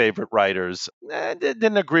of my favorite writers. I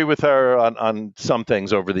didn't agree with her on some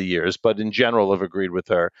things over the years, but in general, have agreed with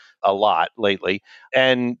her a lot lately.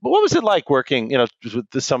 And what was it like working,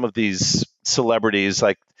 with some of these celebrities,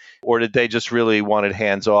 or did they just really want it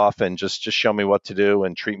hands off and just show me what to do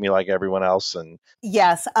and treat me like everyone else? And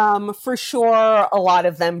yes, for sure, a lot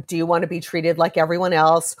of them do want to be treated like everyone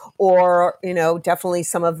else, or definitely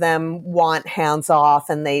some of them want hands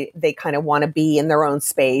off and they kind of want to be in their own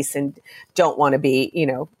space and don't want to be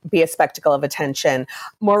a spectacle of attention.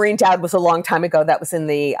 Maureen Dowd was a long time ago. That was in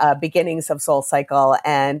the beginnings of SoulCycle,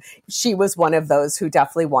 and she was one of those who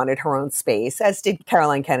definitely wanted her own space, as did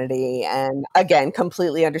Caroline Kennedy. And again,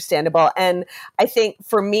 completely understandable. And I think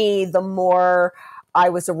for me, the more I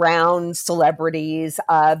was around celebrities,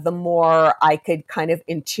 the more I could kind of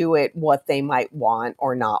intuit what they might want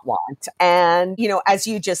or not want. And, as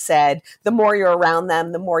you just said, the more you're around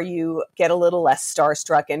them, the more you get a little less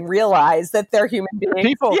starstruck and realize that they're human beings.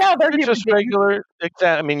 People, Yeah, they're human just beings. regular.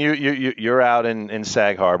 I mean, you're out in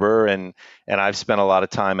Sag Harbor, and I've spent a lot of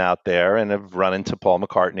time out there, and have run into Paul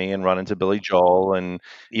McCartney and run into Billy Joel, and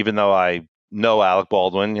even though I know Alec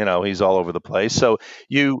Baldwin, he's all over the place. So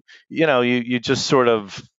you just sort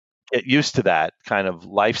of get used to that kind of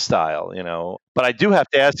lifestyle. But I do have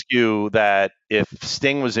to ask you that if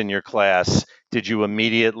Sting was in your class, did you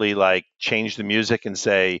immediately change the music and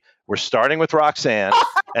say, we're starting with Roxanne?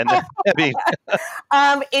 And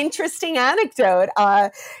then, interesting anecdote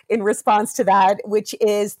in response to that, which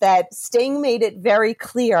is that Sting made it very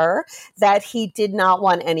clear that he did not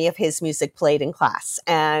want any of his music played in class.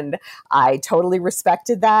 And I totally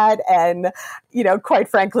respected that. And, quite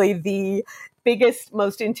frankly, the biggest,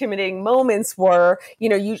 most intimidating moments were,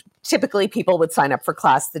 typically people would sign up for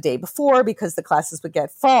class the day before because the classes would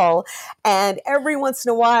get full. And every once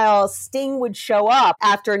in a while, Sting would show up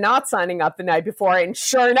after not signing up the night before. And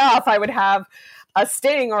sure enough, I would have a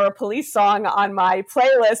Sting or a Police song on my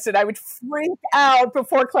playlist, and I would freak out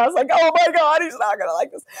before class, like, oh my God, he's not going to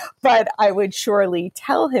like this. But I would surely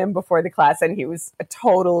tell him before the class, and he was a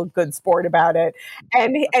total good sport about it,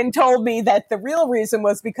 and told me that the real reason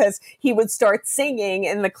was because he would start singing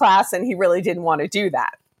in the class, and he really didn't want to do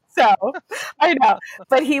that. So I know,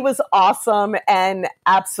 but he was awesome and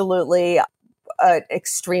absolutely an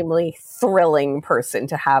extremely thrilling person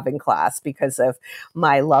to have in class because of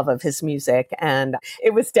my love of his music. And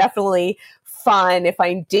it was definitely fun if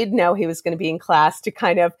I did know he was going to be in class to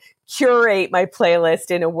kind of curate my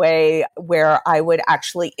playlist in a way where I would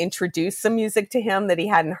actually introduce some music to him that he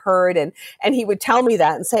hadn't heard. And he would tell me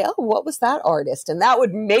that and say, oh, what was that artist? And that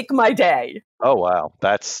would make my day. Oh wow,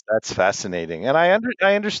 that's fascinating. And I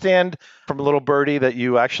understand from Little Birdie that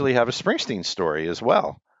you actually have a Springsteen story as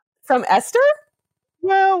well. From Esther?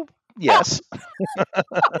 Well, yes.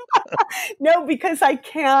 No, because I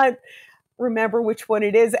can't remember which one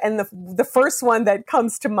it is. And the first one that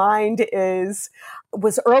comes to mind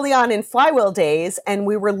was early on in Flywheel days, and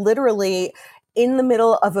we were literally in the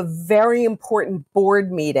middle of a very important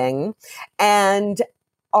board meeting, and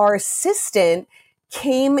our assistant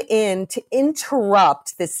came in to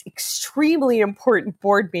interrupt this extremely important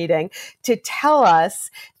board meeting to tell us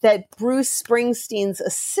that Bruce Springsteen's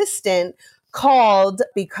assistant called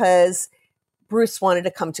because Bruce wanted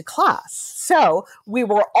to come to class. So we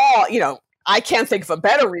were all, I can't think of a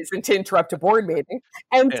better reason to interrupt a board meeting.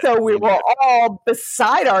 And so we were all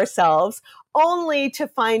beside ourselves, only to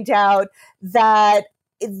find out that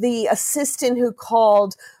the assistant who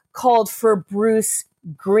called for Bruce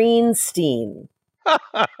Greenstein.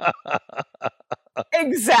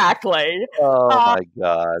 Exactly. Oh my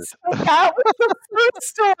God. So that was the first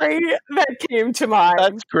story that came to mind.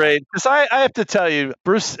 That's great. Because I have to tell you,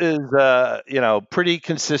 Bruce is pretty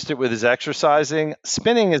consistent with his exercising.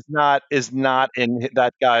 Spinning is not in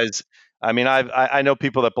that guy's. I mean, I know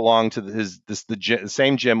people that belong to the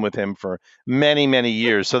same gym with him for many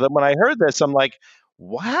years. So that when I heard this, I'm like,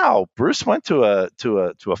 wow, Bruce went to a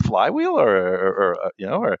Flywheel or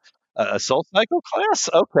a SoulCycle class.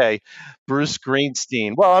 Okay, Bruce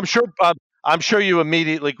Greenstein. Well, I'm sure you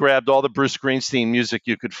immediately grabbed all the Bruce Greenstein music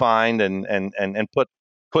you could find and put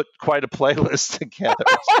quite a playlist together.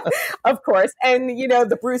 Of course. And,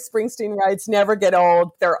 the Bruce Springsteen rides never get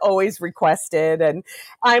old. They're always requested. And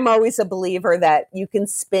I'm always a believer that you can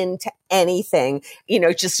spin to anything,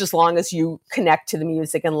 just as long as you connect to the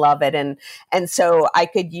music and love it. And so I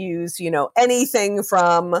could use, anything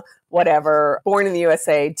from whatever, Born in the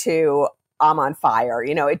USA to I'm on fire.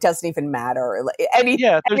 It doesn't even matter.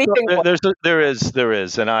 Yeah, anything. there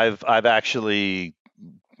is. And I've actually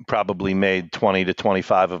probably made 20 to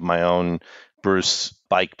 25 of my own Bruce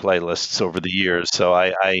bike playlists over the years. So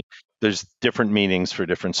I there's different meanings for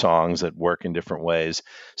different songs that work in different ways.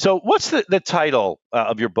 So what's the title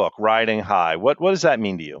of your book, Riding High? What does that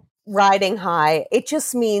mean to you? Riding high. It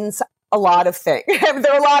just means a lot of things.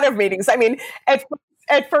 There are a lot of meanings. I mean,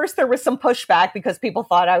 at first there was some pushback because people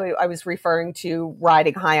thought I was referring to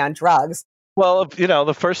riding high on drugs. Well,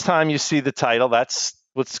 the first time you see the title, that's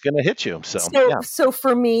what's going to hit you. So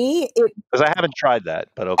for me, because I haven't tried that,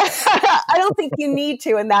 but okay. I don't think you need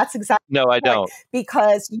to, and that's exactly no, I don't,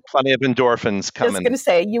 because plenty of endorphins coming. I was going to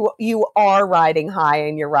say you are riding high,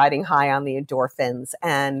 and you're riding high on the endorphins,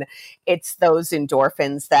 and it's those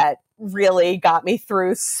endorphins that really got me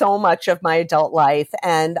through so much of my adult life,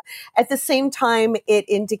 and at the same time, it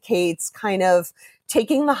indicates kind of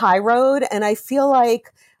taking the high road, and I feel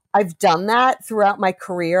like I've done that throughout my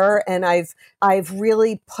career, and I've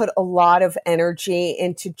really put a lot of energy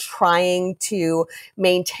into trying to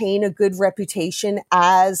maintain a good reputation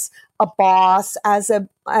as a boss, as an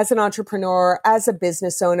entrepreneur, as a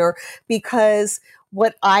business owner, because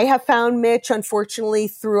what I have found, Mitch, unfortunately,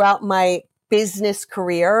 throughout my business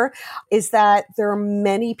career is that there are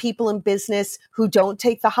many people in business who don't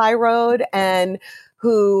take the high road and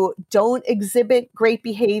who don't exhibit great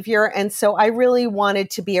behavior. And so I really wanted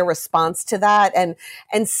to be a response to that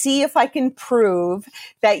and see if I can prove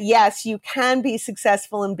that, yes, you can be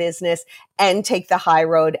successful in business and take the high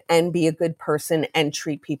road and be a good person and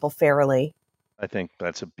treat people fairly. I think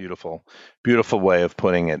that's a beautiful, beautiful way of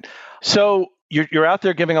putting it. So you're out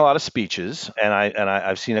there giving a lot of speeches, and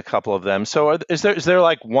I've seen a couple of them. So is there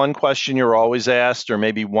like one question you're always asked, or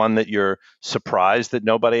maybe one that you're surprised that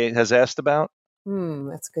nobody has asked about?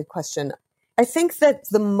 That's a good question. I think that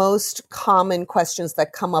the most common questions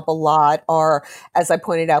that come up a lot are, as I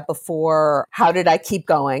pointed out before, how did I keep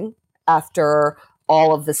going after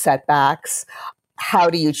all of the setbacks? How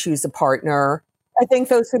do you choose a partner? I think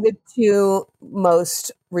those are the two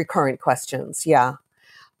most recurrent questions. Yeah.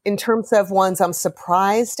 In terms of ones I'm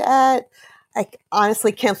surprised at, I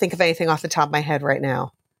honestly can't think of anything off the top of my head right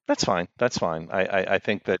now. That's fine. I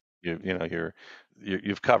think that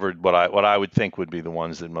you've covered what I would think would be the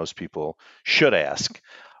ones that most people should ask.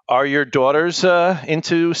 Are your daughters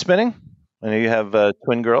into spinning? I know you have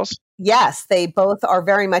twin girls. Yes, they both are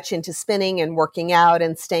very much into spinning and working out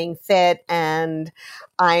and staying fit. And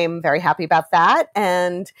I'm very happy about that.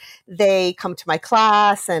 And they come to my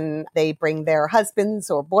class and they bring their husbands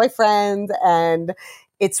or boyfriends. And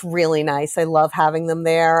it's really nice. I love having them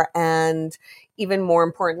there. And even more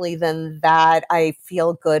importantly than that, I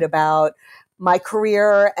feel good about my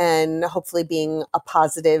career and hopefully being a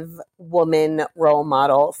positive woman role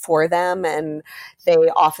model for them. And they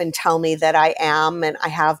often tell me that I am, and I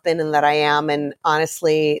have been, and that I am. And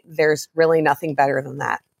honestly, there's really nothing better than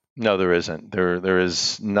that. No, there isn't. There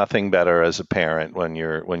is nothing better as a parent when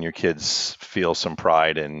your kids feel some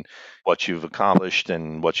pride in what you've accomplished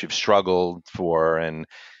and what you've struggled for,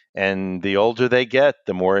 and the older they get,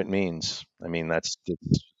 the more it means. I mean, that's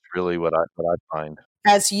really what I find.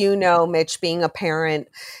 As you know, Mitch, being a parent,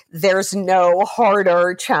 there's no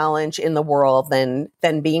harder challenge in the world than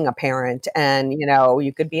being a parent. And,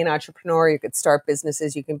 you could be an entrepreneur, you could start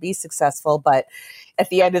businesses, you can be successful, but at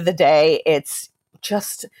the end of the day, it's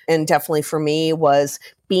just, and definitely for me, was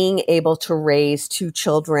being able to raise two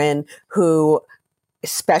children who,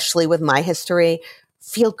 especially with my history,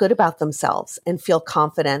 feel good about themselves and feel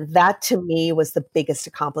confident. That to me was the biggest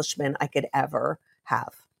accomplishment I could ever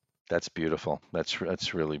have. That's beautiful.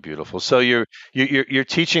 That's really beautiful. So you're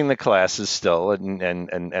teaching the classes still,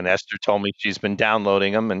 and Esther told me she's been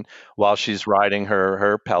downloading them, and while she's riding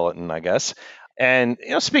her Peloton, I guess. And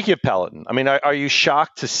speaking of Peloton, I mean, are you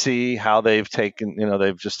shocked to see how they've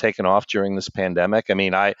just taken off during this pandemic? I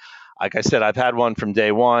mean, like I said, I've had one from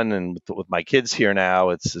day one, and with my kids here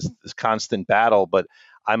now, it's this constant battle. But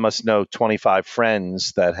I must know 25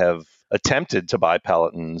 friends that have attempted to buy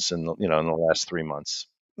Pelotons in the last 3 months.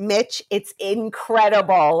 Mitch, it's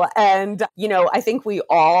incredible. And, I think we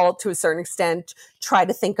all, to a certain extent, try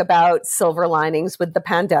to think about silver linings with the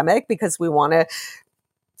pandemic because we want to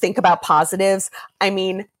think about positives. I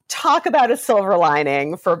mean, talk about a silver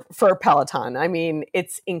lining for Peloton. I mean,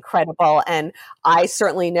 it's incredible. And I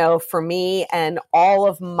certainly know for me and all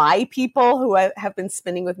of my people who have been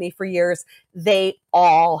spinning with me for years, they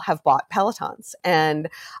all have bought Pelotons. And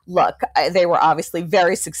look, they were obviously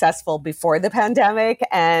very successful before the pandemic.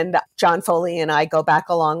 And John Foley and I go back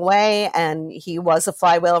a long way. And he was a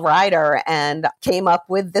Flywheel rider and came up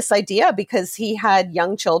with this idea because he had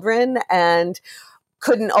young children and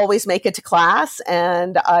couldn't always make it to class,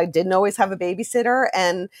 and I didn't always have a babysitter.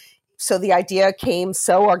 And so the idea came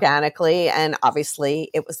so organically, and obviously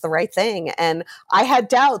it was the right thing. And I had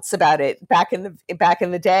doubts about it back in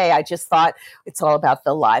the day. I just thought it's all about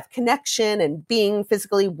the live connection and being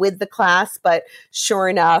physically with the class. But sure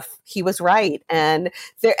enough, he was right. And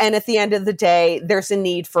at the end of the day, there's a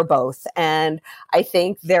need for both. And I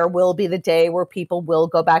think there will be the day where people will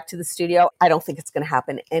go back to the studio. I don't think it's going to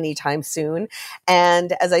happen anytime soon.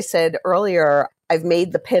 And as I said earlier, I've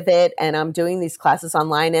made the pivot and I'm doing these classes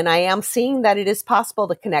online, and I am seeing that it is possible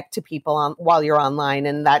to connect to people while you're online.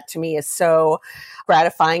 And that to me is so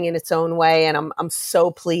gratifying in its own way. And I'm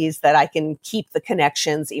so pleased that I can keep the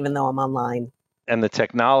connections even though I'm online. And the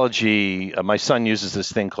technology, my son uses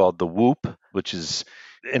this thing called the Whoop, which is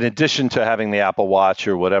in addition to having the Apple Watch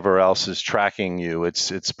or whatever else is tracking you.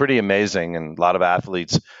 It's pretty amazing. And a lot of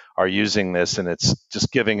athletes are using this, and it's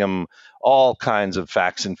just giving them all kinds of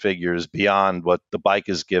facts and figures beyond what the bike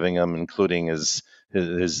is giving them, including his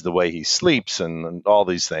the way he sleeps and all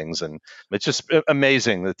these things. And it's just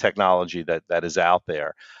amazing the technology that is out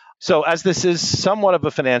there. So as this is somewhat of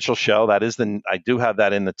a financial show, I do have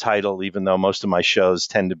that in the title, even though most of my shows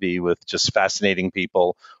tend to be with just fascinating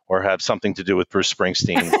people or have something to do with Bruce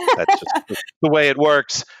Springsteen. That's just the way it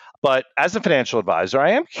works. But as a financial advisor,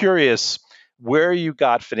 I am curious where you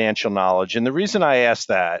got financial knowledge. And the reason I ask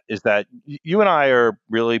that is that you and I are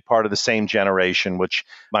really part of the same generation, which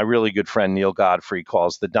my really good friend Neil Godfrey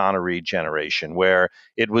calls the Donna Reed generation, where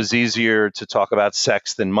it was easier to talk about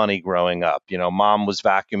sex than money growing up. Mom was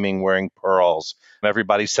vacuuming wearing pearls.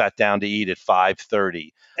 Everybody sat down to eat at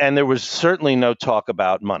 5:30. And there was certainly no talk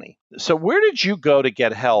about money. So where did you go to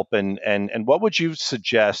get help, and what would you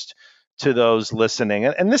suggest to those listening?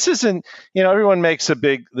 And this isn't, everyone makes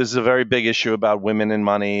this is a very big issue about women and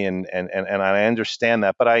money, and I understand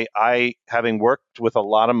that. But I having worked with a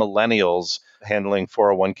lot of millennials handling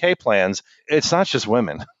 401k plans, it's not just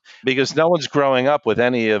women because no one's growing up with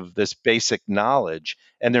any of this basic knowledge,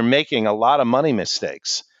 and they're making a lot of money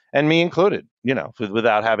mistakes, and me included,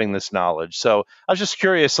 without having this knowledge. So I was just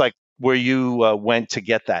curious, like, where you went to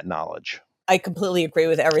get that knowledge. I completely agree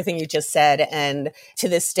with everything you just said. And to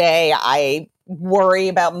this day, I worry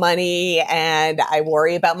about money and I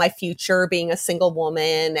worry about my future being a single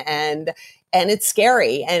woman, and it's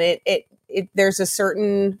scary. And it there's a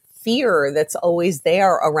certain fear that's always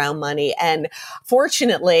there around money. And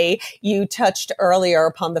fortunately, you touched earlier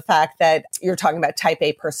upon the fact that you're talking about type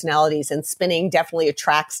A personalities, and spinning definitely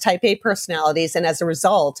attracts type A personalities. And as a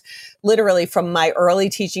result, literally from my early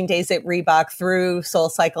teaching days at Reebok through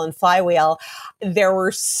SoulCycle and Flywheel, there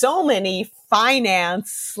were so many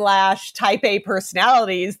finance / type A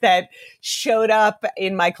personalities that showed up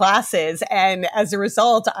in my classes. And as a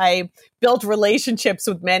result, I built relationships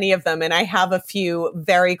with many of them. And I have a few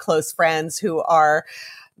very close friends who are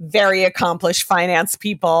very accomplished finance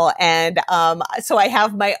people. And so I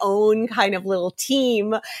have my own kind of little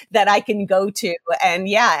team that I can go to and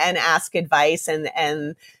ask advice.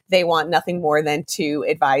 And they want nothing more than to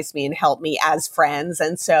advise me and help me as friends.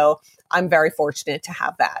 And so I'm very fortunate to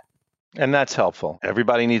have that. And that's helpful.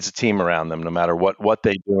 Everybody needs a team around them, no matter what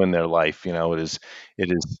they do in their life. It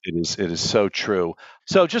is so true.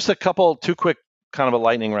 So just two quick kind of a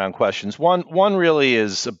lightning round questions. One really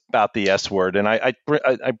is about the S word, and I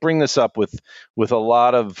bring this up with a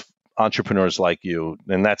lot of entrepreneurs like you,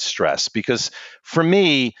 and that's stress. Because for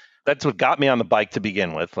me, that's what got me on the bike to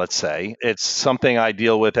begin with. Let's say it's something I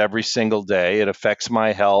deal with every single day. It affects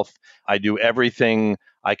my health. I do everything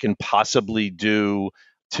I can possibly do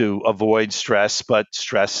to avoid stress, but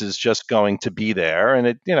stress is just going to be there. And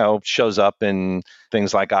it, shows up in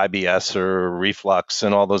things like IBS or reflux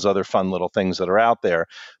and all those other fun little things that are out there.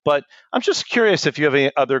 But I'm just curious if you have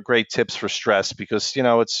any other great tips for stress, because,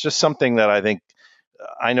 it's just something that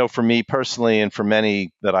I know for me personally and for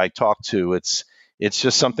many that I talk to, it's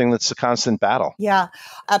just something that's a constant battle. Yeah,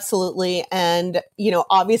 absolutely. And,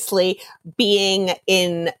 obviously being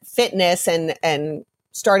in fitness and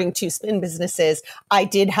starting to spin businesses, I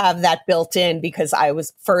did have that built in because I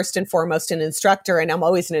was first and foremost an instructor, and I'm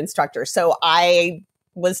always an instructor. So I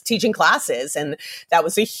was teaching classes, and that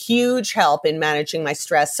was a huge help in managing my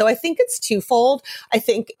stress. So I think it's twofold. I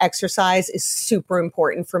think exercise is super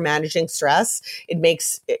important for managing stress. It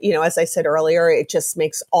makes, as I said earlier, it just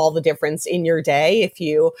makes all the difference in your day if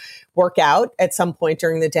you work out at some point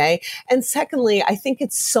during the day. And secondly, I think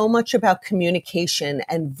it's so much about communication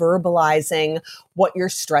and verbalizing what you're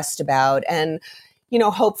stressed about. And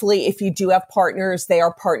hopefully if you do have partners, they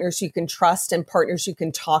are partners you can trust and partners you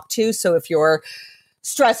can talk to. So if you're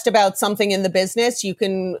stressed about something in the business, you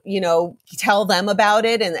can, tell them about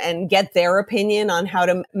it and get their opinion on how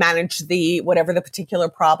to manage whatever the particular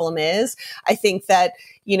problem is. I think that,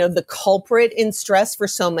 the culprit in stress for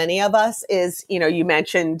so many of us is, you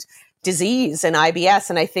mentioned disease and IBS.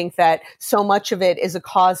 And I think that so much of it is a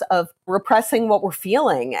cause of repressing what we're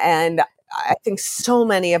feeling. And I think so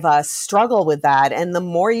many of us struggle with that. And the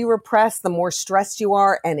more you repress, the more stressed you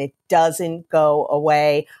are, and it doesn't go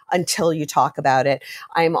away until you talk about it.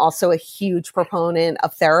 I'm also a huge proponent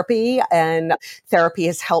of therapy, and therapy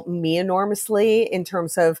has helped me enormously in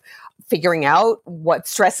terms of figuring out what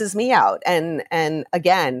stresses me out. And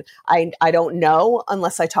again, I don't know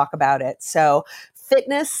unless I talk about it. So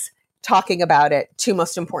fitness, talking about it, two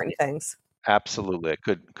most important things. Absolutely.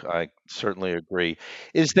 I certainly agree.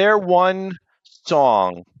 Is there one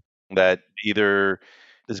song that either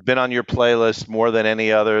has been on your playlist more than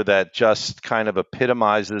any other that just kind of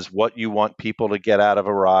epitomizes what you want people to get out of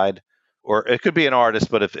a ride? Or it could be an artist,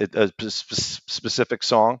 but if it, a specific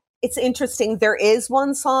song? It's interesting. There is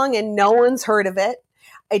one song and no one's heard of it.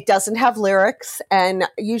 It doesn't have lyrics, and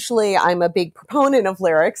usually I'm a big proponent of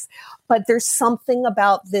lyrics, but there's something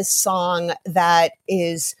about this song that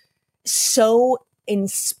is so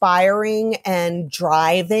inspiring and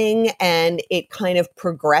driving, and it kind of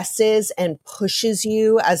progresses and pushes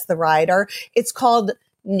you as the rider. It's called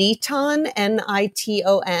Niton,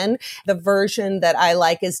 Niton. The version that I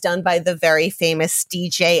like is done by the very famous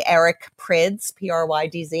DJ Eric Prydz,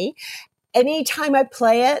 Prydz. Anytime I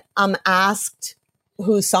play it, I'm asked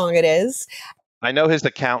whose song it is. I know his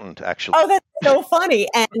accountant, actually. Oh, that's so funny.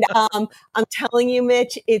 And I'm telling you,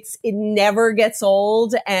 Mitch, it never gets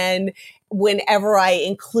old. And whenever I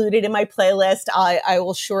include it in my playlist, I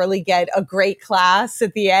will surely get a great class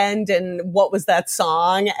at the end. And what was that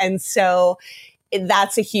song? And so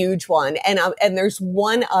that's a huge one. And there's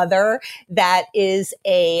one other that is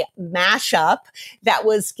a mashup that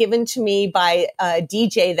was given to me by a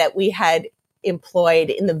DJ that we had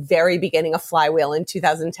employed in the very beginning of Flywheel in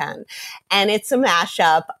 2010. And it's a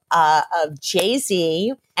mashup of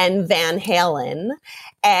Jay-Z and Van Halen.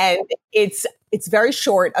 And it's very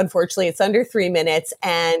short, unfortunately. It's under 3 minutes.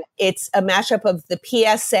 And it's a mashup of the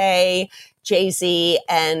PSA, Jay-Z,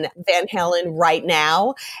 and Van Halen right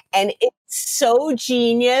now. And it's so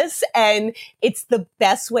genius. And it's the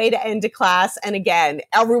best way to end a class. And again,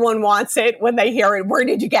 everyone wants it when they hear it. Where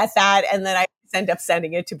did you get that? And then I end up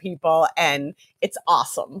sending it to people, and it's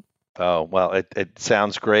awesome. Oh, well, it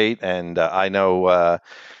sounds great. And I know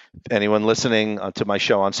anyone listening to my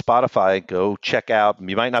show on Spotify, go check out.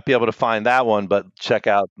 You might not be able to find that one, but check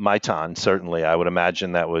out Maitan. Certainly, I would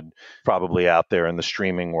imagine that would probably out there in the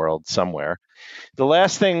streaming world somewhere. The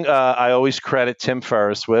last thing I always credit Tim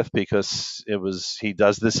Ferriss with, because he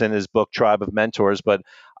does this in his book Tribe of Mentors, but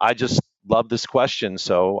I just love this question,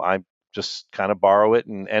 so I just kind of borrow it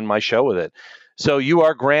and end my show with it. So you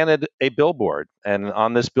are granted a billboard, and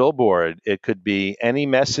on this billboard, it could be any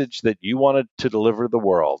message that you wanted to deliver to the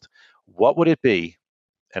world. What would it be,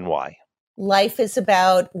 and why? Life is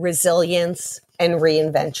about resilience and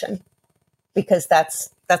reinvention, because that's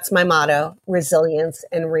my motto: resilience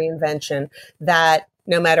and reinvention. That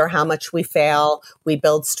no matter how much we fail, we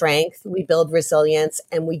build strength, we build resilience,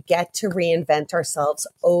 and we get to reinvent ourselves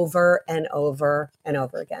over and over and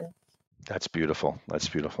over again. That's beautiful. That's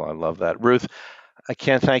beautiful. I love that. Ruth, I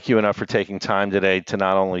can't thank you enough for taking time today to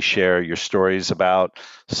not only share your stories about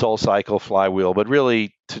SoulCycle, Flywheel, but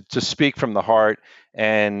really to speak from the heart.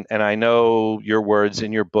 And I know your words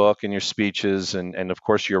in your book and your speeches and of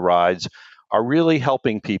course your rides are really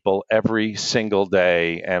helping people every single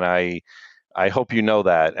day. And I hope you know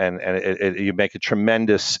that, and you make a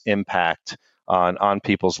tremendous impact on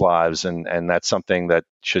people's lives, and that's something that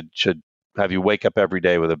should have you wake up every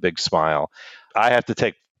day with a big smile. I have to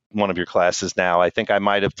take one of your classes now. I think I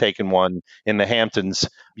might have taken one in the Hamptons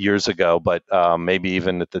years ago, but maybe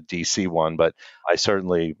even at the DC one. But I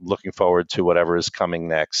certainly looking forward to whatever is coming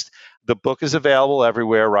next. The book is available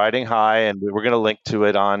everywhere, Riding High, and we're going to link to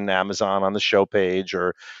it on Amazon on the show page,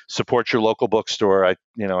 or support your local bookstore. I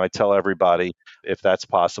tell everybody if that's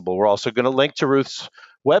possible. We're also going to link to Ruth's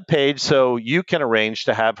webpage so you can arrange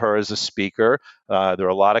to have her as a speaker. There are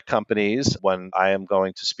a lot of companies when I am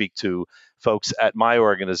going to speak to folks at my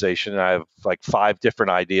organization. I have like 5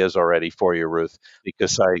 different ideas already for you, Ruth,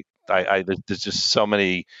 because there's just so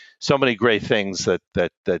many great things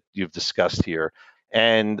that you've discussed here.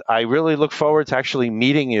 And I really look forward to actually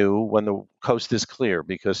meeting you when the coast is clear,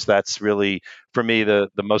 because that's really, for me, the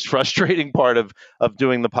most frustrating part of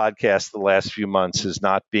doing the podcast the last few months is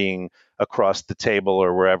not being across the table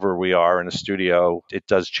or wherever we are in a studio. It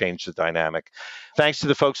does change the dynamic. Thanks to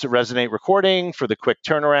the folks at Resonate Recording for the quick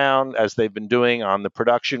turnaround as they've been doing on the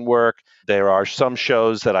production work. There are some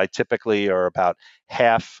shows that I typically are about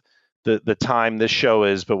half the time this show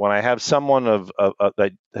is, but when I have someone of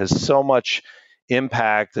that has so much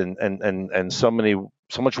impact and so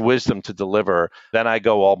much wisdom to deliver, then I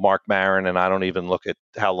go all Mark Maron and I don't even look at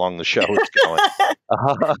how long the show is going.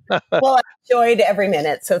 Well, I enjoyed every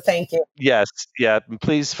minute, so thank you. Yes, yeah. And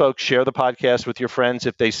please, folks, share the podcast with your friends.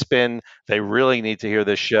 If they spin, they really need to hear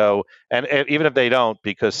this show, and even if they don't,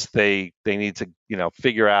 because they need to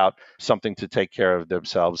figure out something to take care of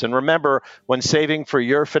themselves. And remember, when saving for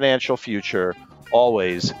your financial future,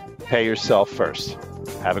 always pay yourself first.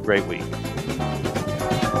 Have a great week.